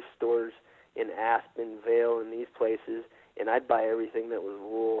like thrift stores in Aspen, Vail, and these places, and I'd buy everything that was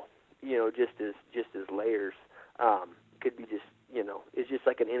wool, just as layers. Could be just, it's just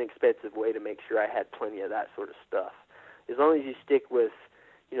like an inexpensive way to make sure I had plenty of that sort of stuff. As long as you stick with,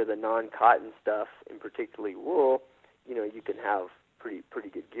 the non-cotton stuff, and particularly wool, you can have pretty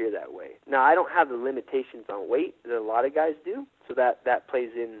good gear that way. Now, I don't have the limitations on weight that a lot of guys do, so that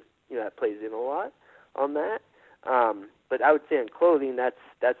plays in, that plays in a lot on that. But I would say on clothing, that's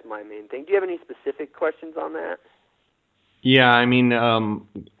my main thing. Do you have any specific questions on that? Yeah, I mean,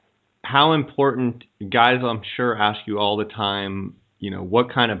 how important, guys I'm sure ask you all the time,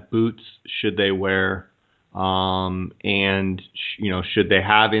 what kind of boots should they wear? And, should they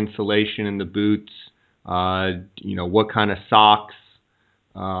have insulation in the boots? What kind of socks?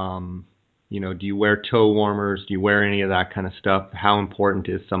 Do you wear toe warmers? Do you wear any of that kind of stuff? How important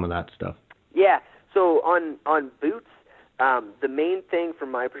is some of that stuff? Yeah, so on boots, the main thing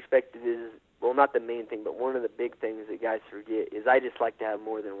from my perspective is, well, not the main thing, but one of the big things that guys forget is I just like to have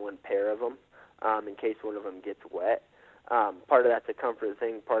more than one pair of them in case one of them gets wet. Part of that's a comfort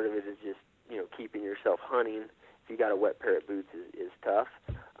thing. Part of it is just, keeping yourself hunting. If you got a wet pair of boots is tough.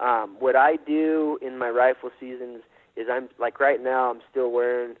 What I do in my rifle seasons is right now I'm still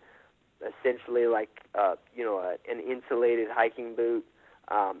wearing essentially an insulated hiking boot,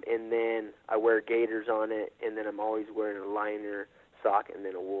 and then I wear gaiters on it, and then I'm always wearing a liner sock and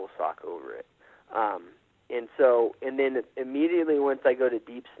then a wool sock over it. And then immediately once I go to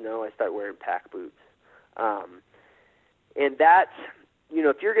deep snow, I start wearing pack boots. And that's,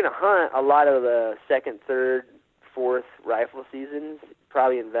 if you're going to hunt a lot of the second, third, fourth rifle seasons,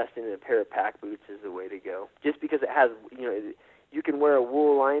 probably investing in a pair of pack boots is the way to go. Just because it has, you can wear a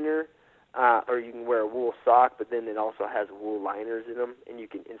wool liner, or you can wear a wool sock, but then it also has wool liners in them. And you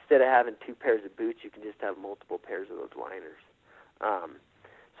can, instead of having two pairs of boots, you can just have multiple pairs of those liners.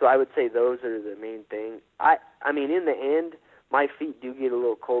 So I would say those are the main thing. I mean, in the end, my feet do get a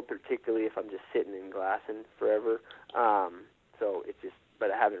little cold, particularly if I'm just sitting in glassing forever. So it's just, but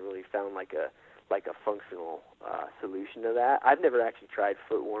I haven't really found like a functional solution to that. I've never actually tried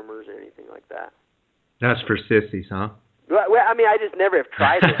foot warmers or anything like that. That's for sissies, huh? Well, I mean, I just never have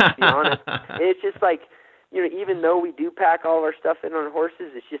tried it, to be honest. And it's just like, even though we do pack all of our stuff in on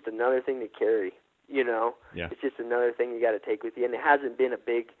horses, it's just another thing to carry. Yeah. It's just another thing you got to take with you, and it hasn't been a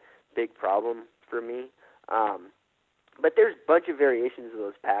big problem for me. But there's a bunch of variations of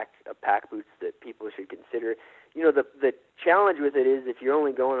those pack boots that people should consider. The challenge with it is if you're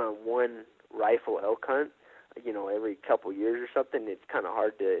only going on one rifle elk hunt, every couple years or something, it's kind of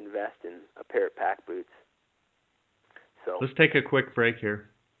hard to invest in a pair of pack boots. So let's take a quick break here.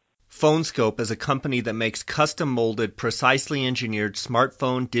 PhoneScope is a company that makes custom-molded, precisely engineered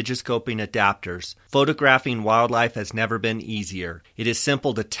smartphone digiscoping adapters. Photographing wildlife has never been easier. It is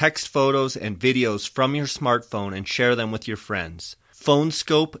simple to text photos and videos from your smartphone and share them with your friends.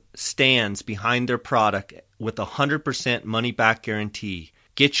 PhoneScope stands behind their product with a 100% money-back guarantee.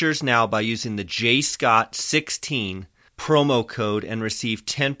 Get yours now by using the JScott16 promo code and receive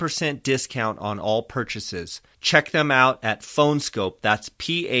 10% discount on all purchases. Check them out at PhoneScope. That's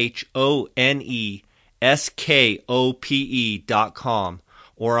PhoneSkope.com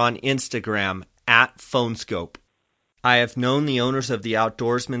or on Instagram at PhoneScope. I have known the owners of the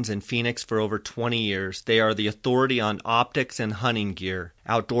Outdoorsman's in Phoenix for over 20 years. They are the authority on optics and hunting gear.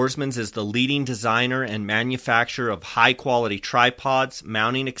 Outdoorsman's is the leading designer and manufacturer of high-quality tripods,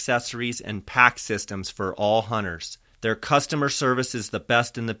 mounting accessories, and pack systems for all hunters. Their customer service is the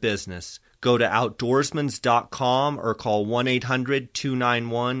best in the business. Go to outdoorsmans.com or call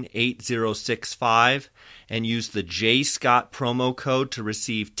 1-800-291-8065 and use the J. Scott promo code to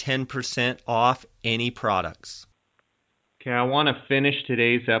receive 10% off any products. Okay, I want to finish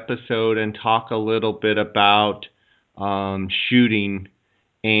today's episode and talk a little bit about shooting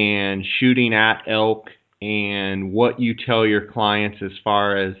and shooting at elk and what you tell your clients as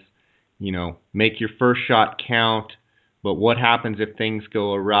far as, make your first shot count. But what happens if things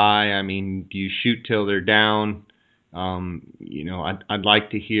go awry? I mean, do you shoot till they're down? I'd like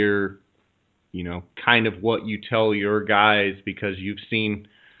to hear, kind of what you tell your guys, because you've seen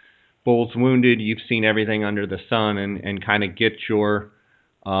bulls wounded, you've seen everything under the sun, and kind of get your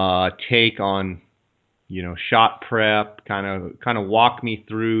take on, shot prep. Kind of walk me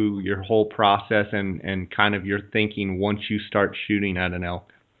through your whole process and kind of your thinking once you start shooting at an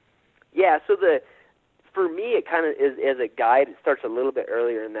elk. Yeah. So for me, it kind of is, as a guide, it starts a little bit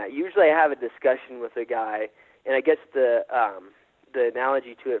earlier than that. Usually I have a discussion with a guy, and I guess the the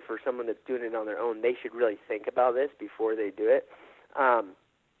analogy to it for someone that's doing it on their own, they should really think about this before they do it.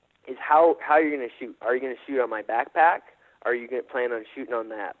 Is how you're going to shoot. Are you going to shoot on my backpack? Are you going to plan on shooting on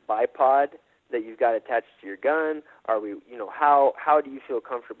that bipod that you've got attached to your gun? Are we, how do you feel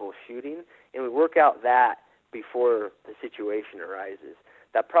comfortable shooting? And we work out that before the situation arises.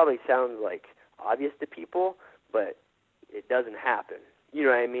 That probably sounds like obvious to people, but it doesn't happen. You know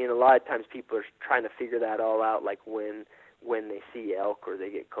what I mean? A lot of times people are trying to figure that all out, like when they see elk or they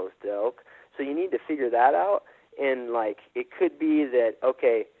get close to elk. So you need to figure that out. And like it could be that,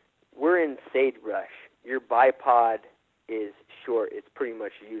 okay, we're in sagebrush. Your bipod is short. It's pretty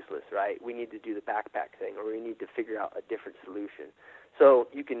much useless, right? We need to do the backpack thing, or we need to figure out a different solution. So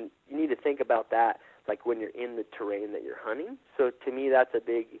you need to think about that, like when you're in the terrain that you're hunting. So to me, that's a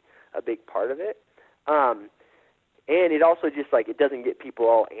big part of it. And it also just like it doesn't get people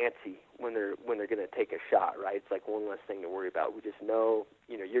all antsy when they're going to take a shot, right? It's like one less thing to worry about. We just know,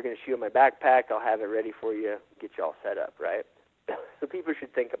 you're going to shoot in my backpack. I'll have it ready for you, get you all set up, right? So people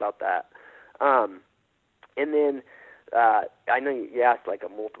should think about that. And then I know you asked like a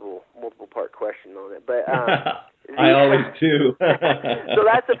multiple part question on it, but I always do. So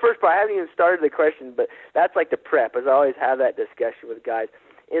that's the first part. I haven't even started the question, but that's like the prep. As I always have that discussion with guys,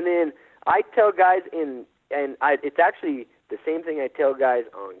 and then I tell guys it's actually the same thing I tell guys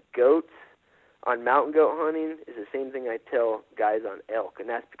on goats, on mountain goat hunting, is the same thing I tell guys on elk, and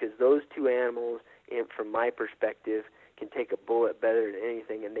that's because those two animals, from my perspective, can take a bullet better than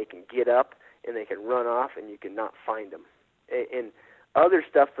anything, and they can get up and they can run off, and you cannot find them. And other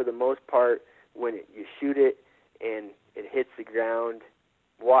stuff, for the most part, when you shoot it and it hits the ground,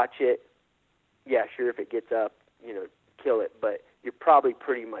 watch it. Yeah, sure, if it gets up, kill it, but you're probably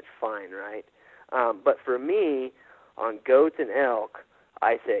pretty much fine, right? But for me, on goats and elk,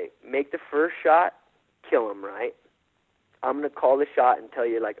 I say make the first shot, kill them, right? I'm going to call the shot and tell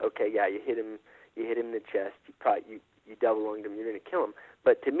you, like, okay, yeah, you hit him in the chest. You double lunged him. You're going to kill him.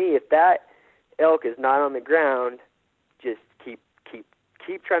 But to me, if that elk is not on the ground, just keep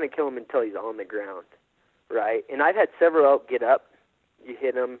trying to kill him until he's on the ground, right? And I've had several elk get up. You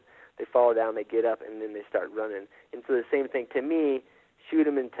hit them, they fall down, they get up, and then they start running. And so the same thing to me, shoot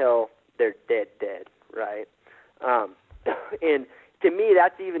them until they're dead, right? And to me,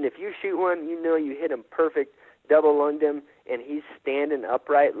 that's even if you shoot one, you hit him perfect, double lunged him, and he's standing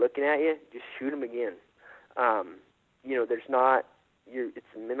upright looking at you, just shoot him again. There's not, it's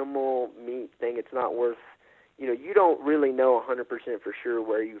a minimal meat thing. It's not worth, you don't really know 100% for sure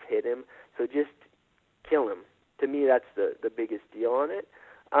where you've hit him, so just kill him. To me, that's the biggest deal on it.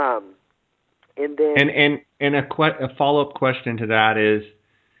 And then and a follow-up question to that is,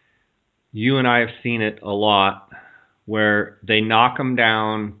 you and I have seen it a lot where they knock them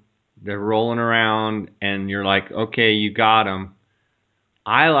down, they're rolling around, and you're like, okay, you got them.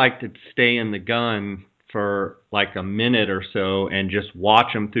 I like to stay in the gun for like a minute or so and just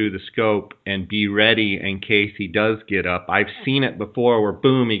watch him through the scope and be ready in case he does get up. I've seen it before where,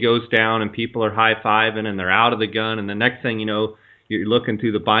 boom, he goes down and people are high-fiving and they're out of the gun, and the next thing you know, you're looking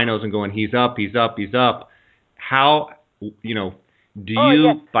through the binos and going, he's up. How, do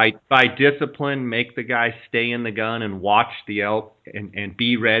you, by discipline, make the guy stay in the gun and watch the elk and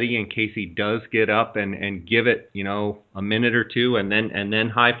be ready in case he does get up and give it, a minute or two and then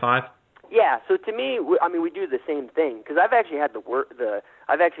high five? Yeah. So to me, we do the same thing, because I've actually had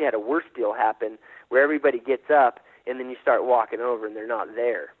a worse deal happen where everybody gets up and then you start walking over and they're not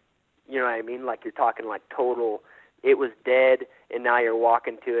there. You know what I mean? Like you're talking like total. It was dead, and now you're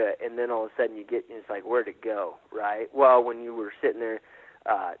walking to it, and then all of a sudden it's like, where'd it go, right? Well, when you were sitting there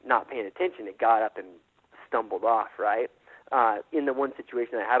not paying attention, it got up and stumbled off, right? In the one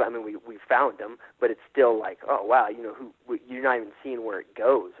situation I had, we found him, but it's still like, oh, wow, you're not even seeing where it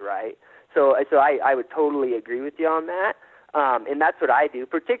goes, right? So I would totally agree with you on that, and that's what I do,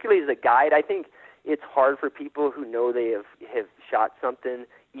 particularly as a guide. I think it's hard for people who know they have shot something,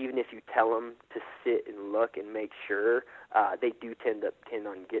 even if you tell them to sit and look and make sure, they do tend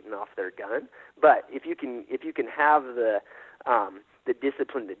on getting off their gun. But if you can have the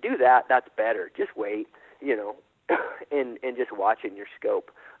discipline to do that, that's better. Just wait, and just watch in your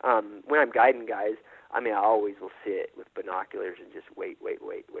scope. When I'm guiding guys, I always will sit with binoculars and just wait,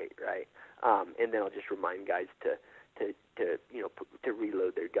 right? And then I'll just remind guys to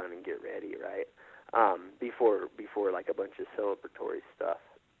reload their gun and get ready, right? Before like a bunch of celebratory stuff.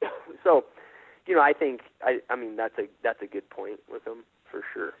 So, I think that's a good point with them for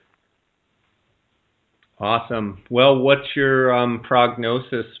sure. Awesome. Well, what's your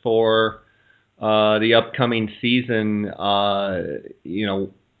prognosis for the upcoming season?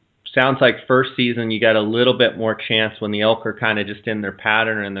 sounds like first season you got a little bit more chance when the elk are kind of just in their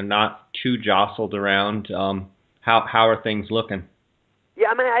pattern and they're not too jostled around. How are things looking? Yeah,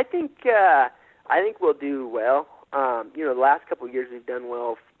 I mean, I think we'll do well. The last couple of years we've done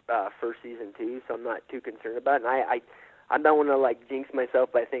well first season too, so I'm not too concerned about it. And I don't want to like jinx myself,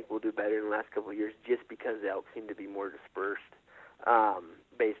 but I think we'll do better in the last couple of years just because the elk seem to be more dispersed,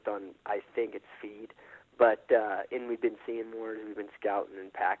 based on, I think, it's feed. But and we've been seeing more as we've been scouting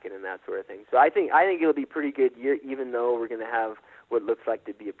and packing and that sort of thing. So I think it'll be a pretty good year, even though we're going to have what looks like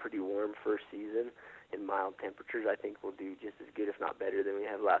to be a pretty warm first season and mild temperatures. I think we'll do just as good, if not better, than we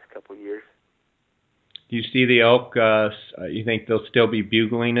have the last couple of years. Do you see the elk? You think they'll still be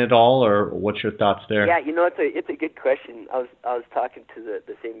bugling at all, or what's your thoughts there? Yeah, it's a good question. I was talking to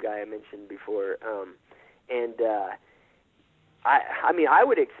the same guy I mentioned before, and I mean I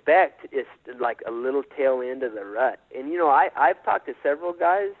would expect it's like a little tail end of the rut. And I've talked to several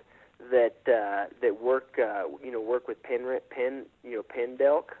guys that work with penned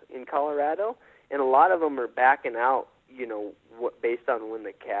elk in Colorado, and a lot of them are backing out. Based on when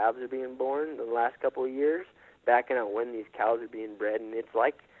the calves are being born in the last couple of years, backing out when these cows are being bred, and it's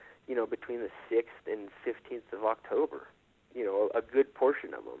like, between the 6th and 15th of October, a good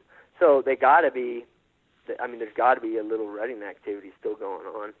portion of them. So there's got to be a little rutting activity still going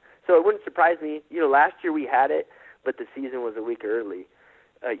on. So it wouldn't surprise me. Last year we had it, but the season was a week earlier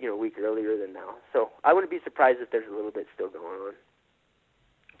than now. So I wouldn't be surprised if there's a little bit still going on.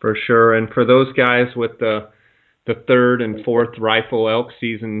 For sure. And for those guys with the third and fourth rifle elk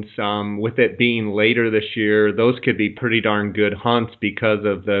seasons, with it being later this year, those could be pretty darn good hunts because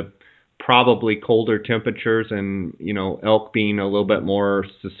of the probably colder temperatures and, elk being a little bit more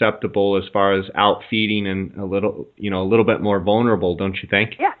susceptible as far as out feeding and a little bit more vulnerable, don't you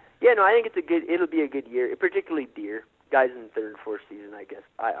think? Yeah. No, I think it'll be a good year, particularly deer. Guys in the third and fourth season, I guess.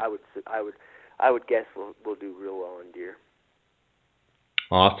 I would guess we'll do real well on deer.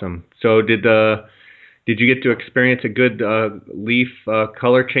 Awesome. So did you get to experience a good leaf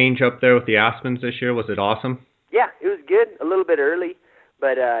color change up there with the aspens this year? Was it awesome? Yeah, it was good. A little bit early,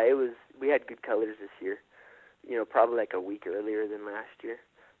 but we had good colors this year. Probably like a week earlier than last year.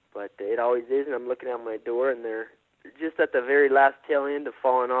 But it always is, and I'm looking out my door, and they're just at the very last tail end of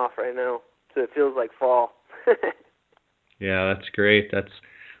falling off right now. So it feels like fall. Yeah, that's great.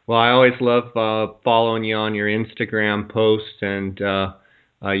 Well, I always love following you on your Instagram posts, and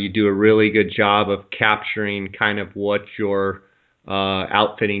you do a really good job of capturing kind of what your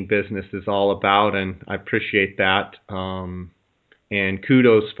outfitting business is all about, and I appreciate that. And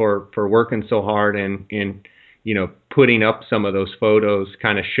kudos for working so hard and putting up some of those photos,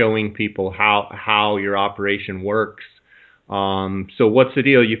 kind of showing people how your operation works. So what's the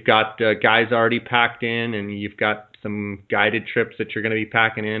deal? You've got guys already packed in, and you've got some guided trips that you're going to be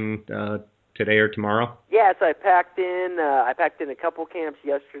packing in today or tomorrow? Yeah, so I packed in a couple camps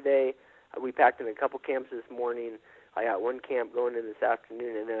yesterday. We packed in a couple camps this morning. I got one camp going in this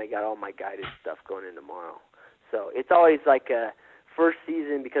afternoon, and then I got all my guided stuff going in tomorrow. So it's always like a first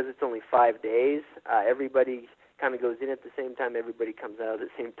season because it's only 5 days. Everybody kind of goes in at the same time. Everybody comes out at the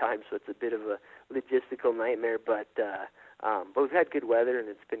same time, so it's a bit of a logistical nightmare. But we've had good weather, and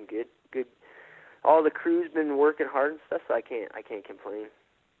it's been good. Good. All the crew's been working hard and stuff, so I can't complain.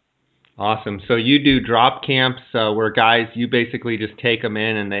 Awesome. So you do drop camps where guys, you basically just take them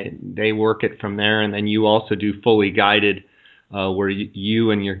in and they work it from there, and then you also do fully guided where you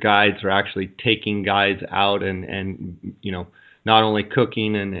and your guides are actually taking guys out and not only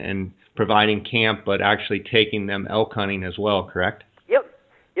cooking and providing camp, but actually taking them elk hunting as well, correct? Yep.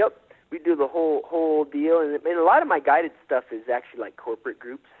 We do the whole deal, and a lot of my guided stuff is actually like corporate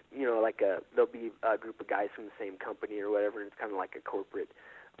groups. There'll be a group of guys from the same company or whatever, and it's kind of like a corporate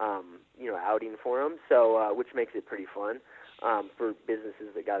outing for them, so which makes it pretty fun for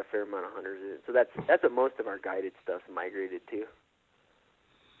businesses that got a fair amount of hunters in it. So that's what most of our guided stuff's migrated to.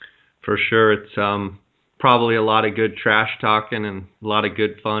 For sure, it's probably a lot of good trash talking and a lot of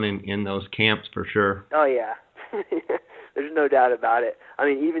good fun in those camps for sure. Oh yeah, there's no doubt about it. I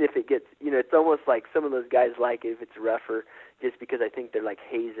mean, even if it gets, it's almost like some of those guys like it if it's rougher, just because I think they're like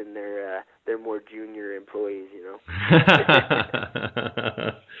hazing their more junior employees,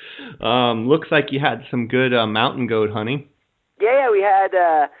 Looks like you had some good mountain goat hunting. Yeah, we had.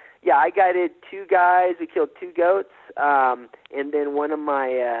 I guided 2 guys. We killed 2 goats, and then one of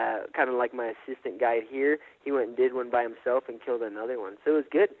my kind of like my assistant guide here, he went and did one by himself and killed another one. So it was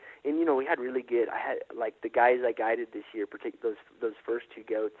good, and we had really good. I had like the guys I guided this year, particularly those first 2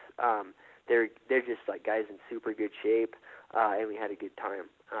 goats. They're just like guys in super good shape. And we had a good time,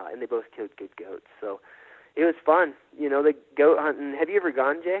 and they both killed good goats. So it was fun, the goat hunting. Have you ever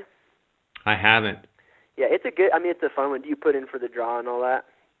gone, Jay? I haven't. Yeah, it's a good. I mean, it's a fun one. Do you put in for the draw and all that?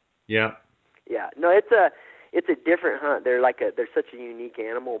 Yeah. Yeah. No, it's a different hunt. They're such a unique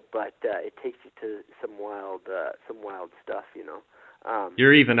animal, but it takes you to some wild stuff, you know.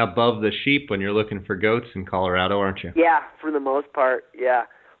 You're even above the sheep when you're looking for goats in Colorado, aren't you? Yeah, for the most part, yeah.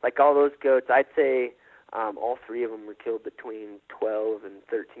 Like all those goats, I'd say all three of them were killed between 12 and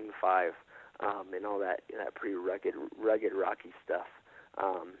 13.5, and all that pretty rugged, rocky stuff.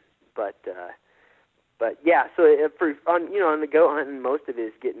 But yeah, so on the goat hunting, most of it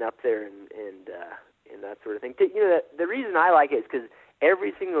is getting up there and that sort of thing. You know, the reason I like it is because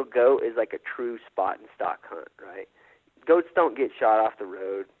every single goat is like a true spot and stock hunt, right? Goats don't get shot off the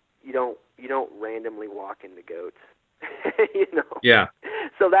road. You don't randomly walk into goats. You know. Yeah.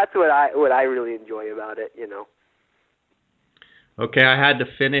 So that's what I really enjoy about it, you know. Okay, I had to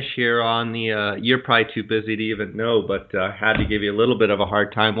finish here on the. You're probably too busy to even know, but had to give you a little bit of a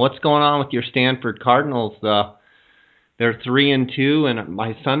hard time. What's going on with your Stanford Cardinals? They're 3-2, and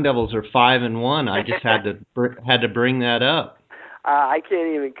my Sun Devils are 5-1. I just had to bring that up. I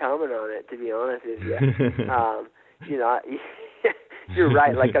can't even comment on it, to be honest with you. You know, you're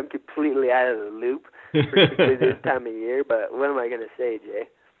right. Like, I'm completely out of the loop, particularly this time of year. But what am I going to say, Jay?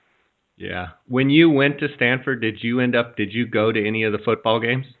 Yeah. When you went to Stanford, did you go to any of the football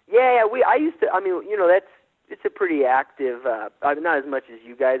games? Yeah. I used to. I mean, you know, it's a pretty active. Not as much as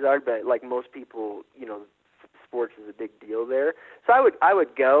you guys are, but like most people, you know, sports is a big deal there. So I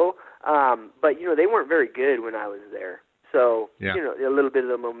would go, but you know, they weren't very good when I was there. So yeah. You know, a little bit of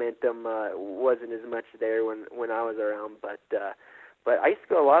the momentum wasn't as much there when I was around, but I used to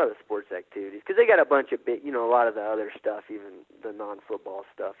go to a lot of the sports activities because they got a bunch of you know, a lot of the other stuff, even the non-football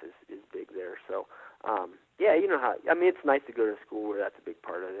stuff is big there. So yeah, you know how. I mean, it's nice to go to school where that's a big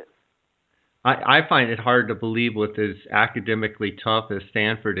part of it. I find it hard to believe, with as academically tough as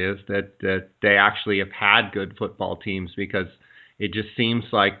Stanford is, that they actually have had good football teams, because it just seems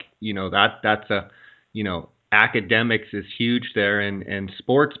like, you know, that's a, you know, academics is huge there and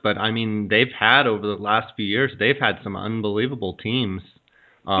sports, but I mean, they've had, over the last few years, they've had some unbelievable teams.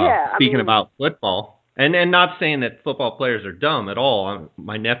 Speaking about football, and not saying that football players are dumb at all.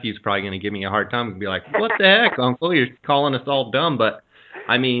 My nephew's probably going to give me a hard time and be like, "What the heck, Uncle? You're calling us all dumb?" But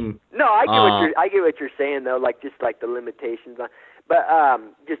I mean, no, I get what you're saying though. Like, just like the limitations on, but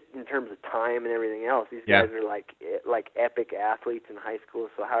just in terms of time and everything else, these guys are like epic athletes in high school.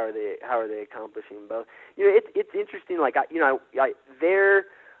 So how are they accomplishing both? You know, it's interesting. Like, they're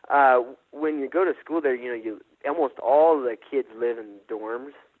when you go to school there, you know, almost all the kids live in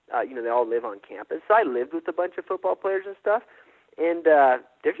dorms. You know, they all live on campus. So I lived with a bunch of football players and stuff, and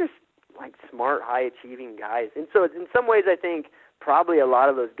they're just like smart, high achieving guys. And so in some ways, I think probably a lot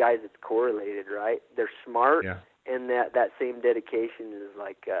of those guys, it's correlated, right? They're smart, and that same dedication is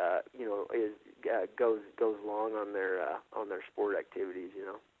like you know, goes long on their sport activities, you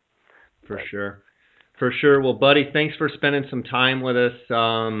know. For sure. Well, buddy, thanks for spending some time with us.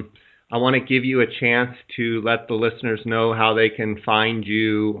 I want to give you a chance to let the listeners know how they can find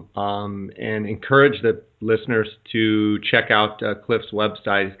you, and encourage the listeners to check out Cliff's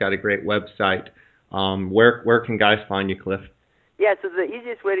website. He's got a great website. Where can guys find you, Cliff? Yeah, so the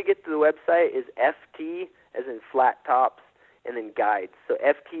easiest way to get to the website is FT, as in flat tops, and then guides. So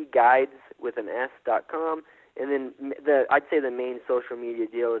ftguides with an S.com. And then I'd say the main social media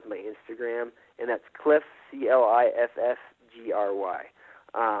deal is my Instagram, and that's Cliff, CLIFFGRY.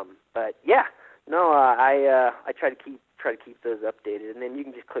 But yeah, no, I try to keep those updated, and then you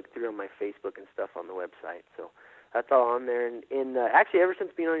can just click through on my Facebook and stuff on the website. So that's all on there. And actually, ever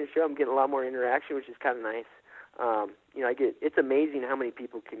since being on your show, I'm getting a lot more interaction, which is kind of nice. You know, it's amazing how many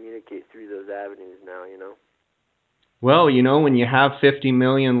people communicate through those avenues now, you know. Well, you know, when you have 50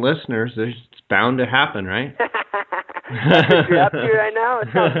 million listeners, it's bound to happen, right? That's what you're up to right now? It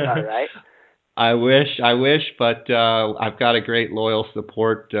sounds about right. I wish, but I've got a great loyal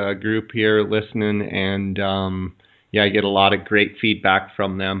support group here listening, and I get a lot of great feedback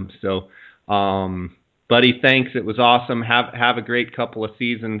from them. So, buddy, thanks. It was awesome. Have a great couple of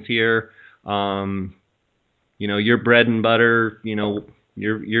seasons here. You know, your bread and butter, you know,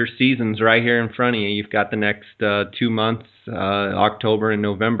 your season's right here in front of you. You've got the next 2 months, October and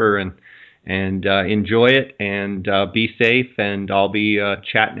November, and enjoy it, and be safe, and I'll be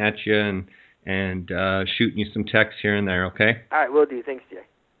chatting at you and shooting you some texts here and there, okay? All right, will do. Thanks, Jay.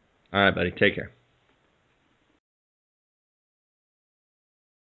 All right, buddy. Take care.